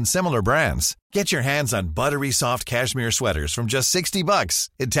 less than similar brands. Get your hands on buttery soft cashmere sweaters from just $60,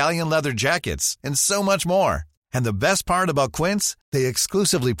 Italian leather jackets, and so much more. And the best part about Quince, they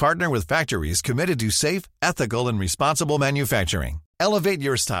exclusively partner with factories committed to safe, ethical, and responsible manufacturing. Elevate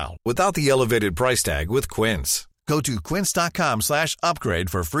your style without the elevated price tag with Quince. Go to quince.com/upgrade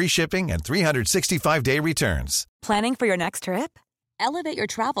for free shipping and 365-day returns. Planning for your next trip? Elevate your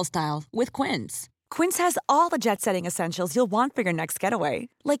travel style with Quince. Quince has all the jet-setting essentials you'll want for your next getaway,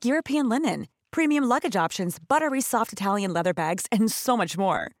 like European linen, premium luggage options, buttery soft Italian leather bags, and so much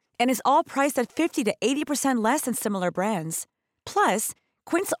more. And is all priced at 50 to 80% less than similar brands. Plus,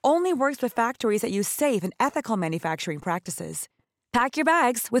 Quince only works with factories that use safe and ethical manufacturing practices. Pack your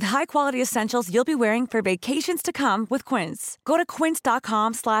bags with high-quality essentials you'll be wearing for vacations to come with Quince. Go to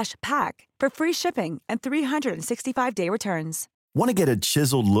quince.com/pack for free shipping and 365-day returns. Want to get a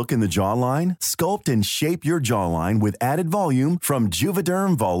chiseled look in the jawline? Sculpt and shape your jawline with added volume from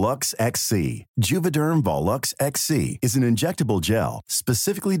Juvederm Volux XC. Juvederm Volux XC is an injectable gel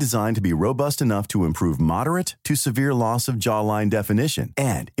specifically designed to be robust enough to improve moderate to severe loss of jawline definition.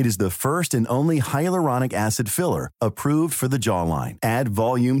 And it is the first and only hyaluronic acid filler approved for the jawline. Add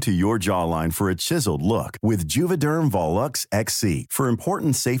volume to your jawline for a chiseled look with Juvederm Volux XC. For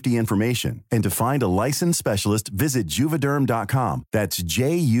important safety information and to find a licensed specialist, visit Juvederm.com. That's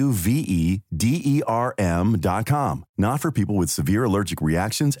Juvederm.com. Not for people with severe allergic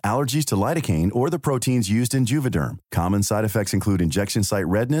reactions, allergies to lidocaine, or the proteins used in Juvederm. Common side effects include injection site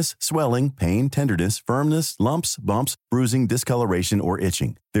redness, swelling, pain, tenderness, firmness, lumps, bumps, bruising, discoloration, or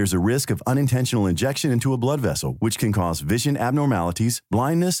itching. There's a risk of unintentional injection into a blood vessel, which can cause vision abnormalities,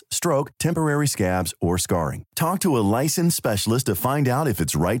 blindness, stroke, temporary scabs, or scarring. Talk to a licensed specialist to find out if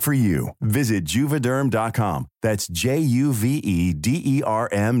it's right for you. Visit Juvederm.com. That's Juvederm.com.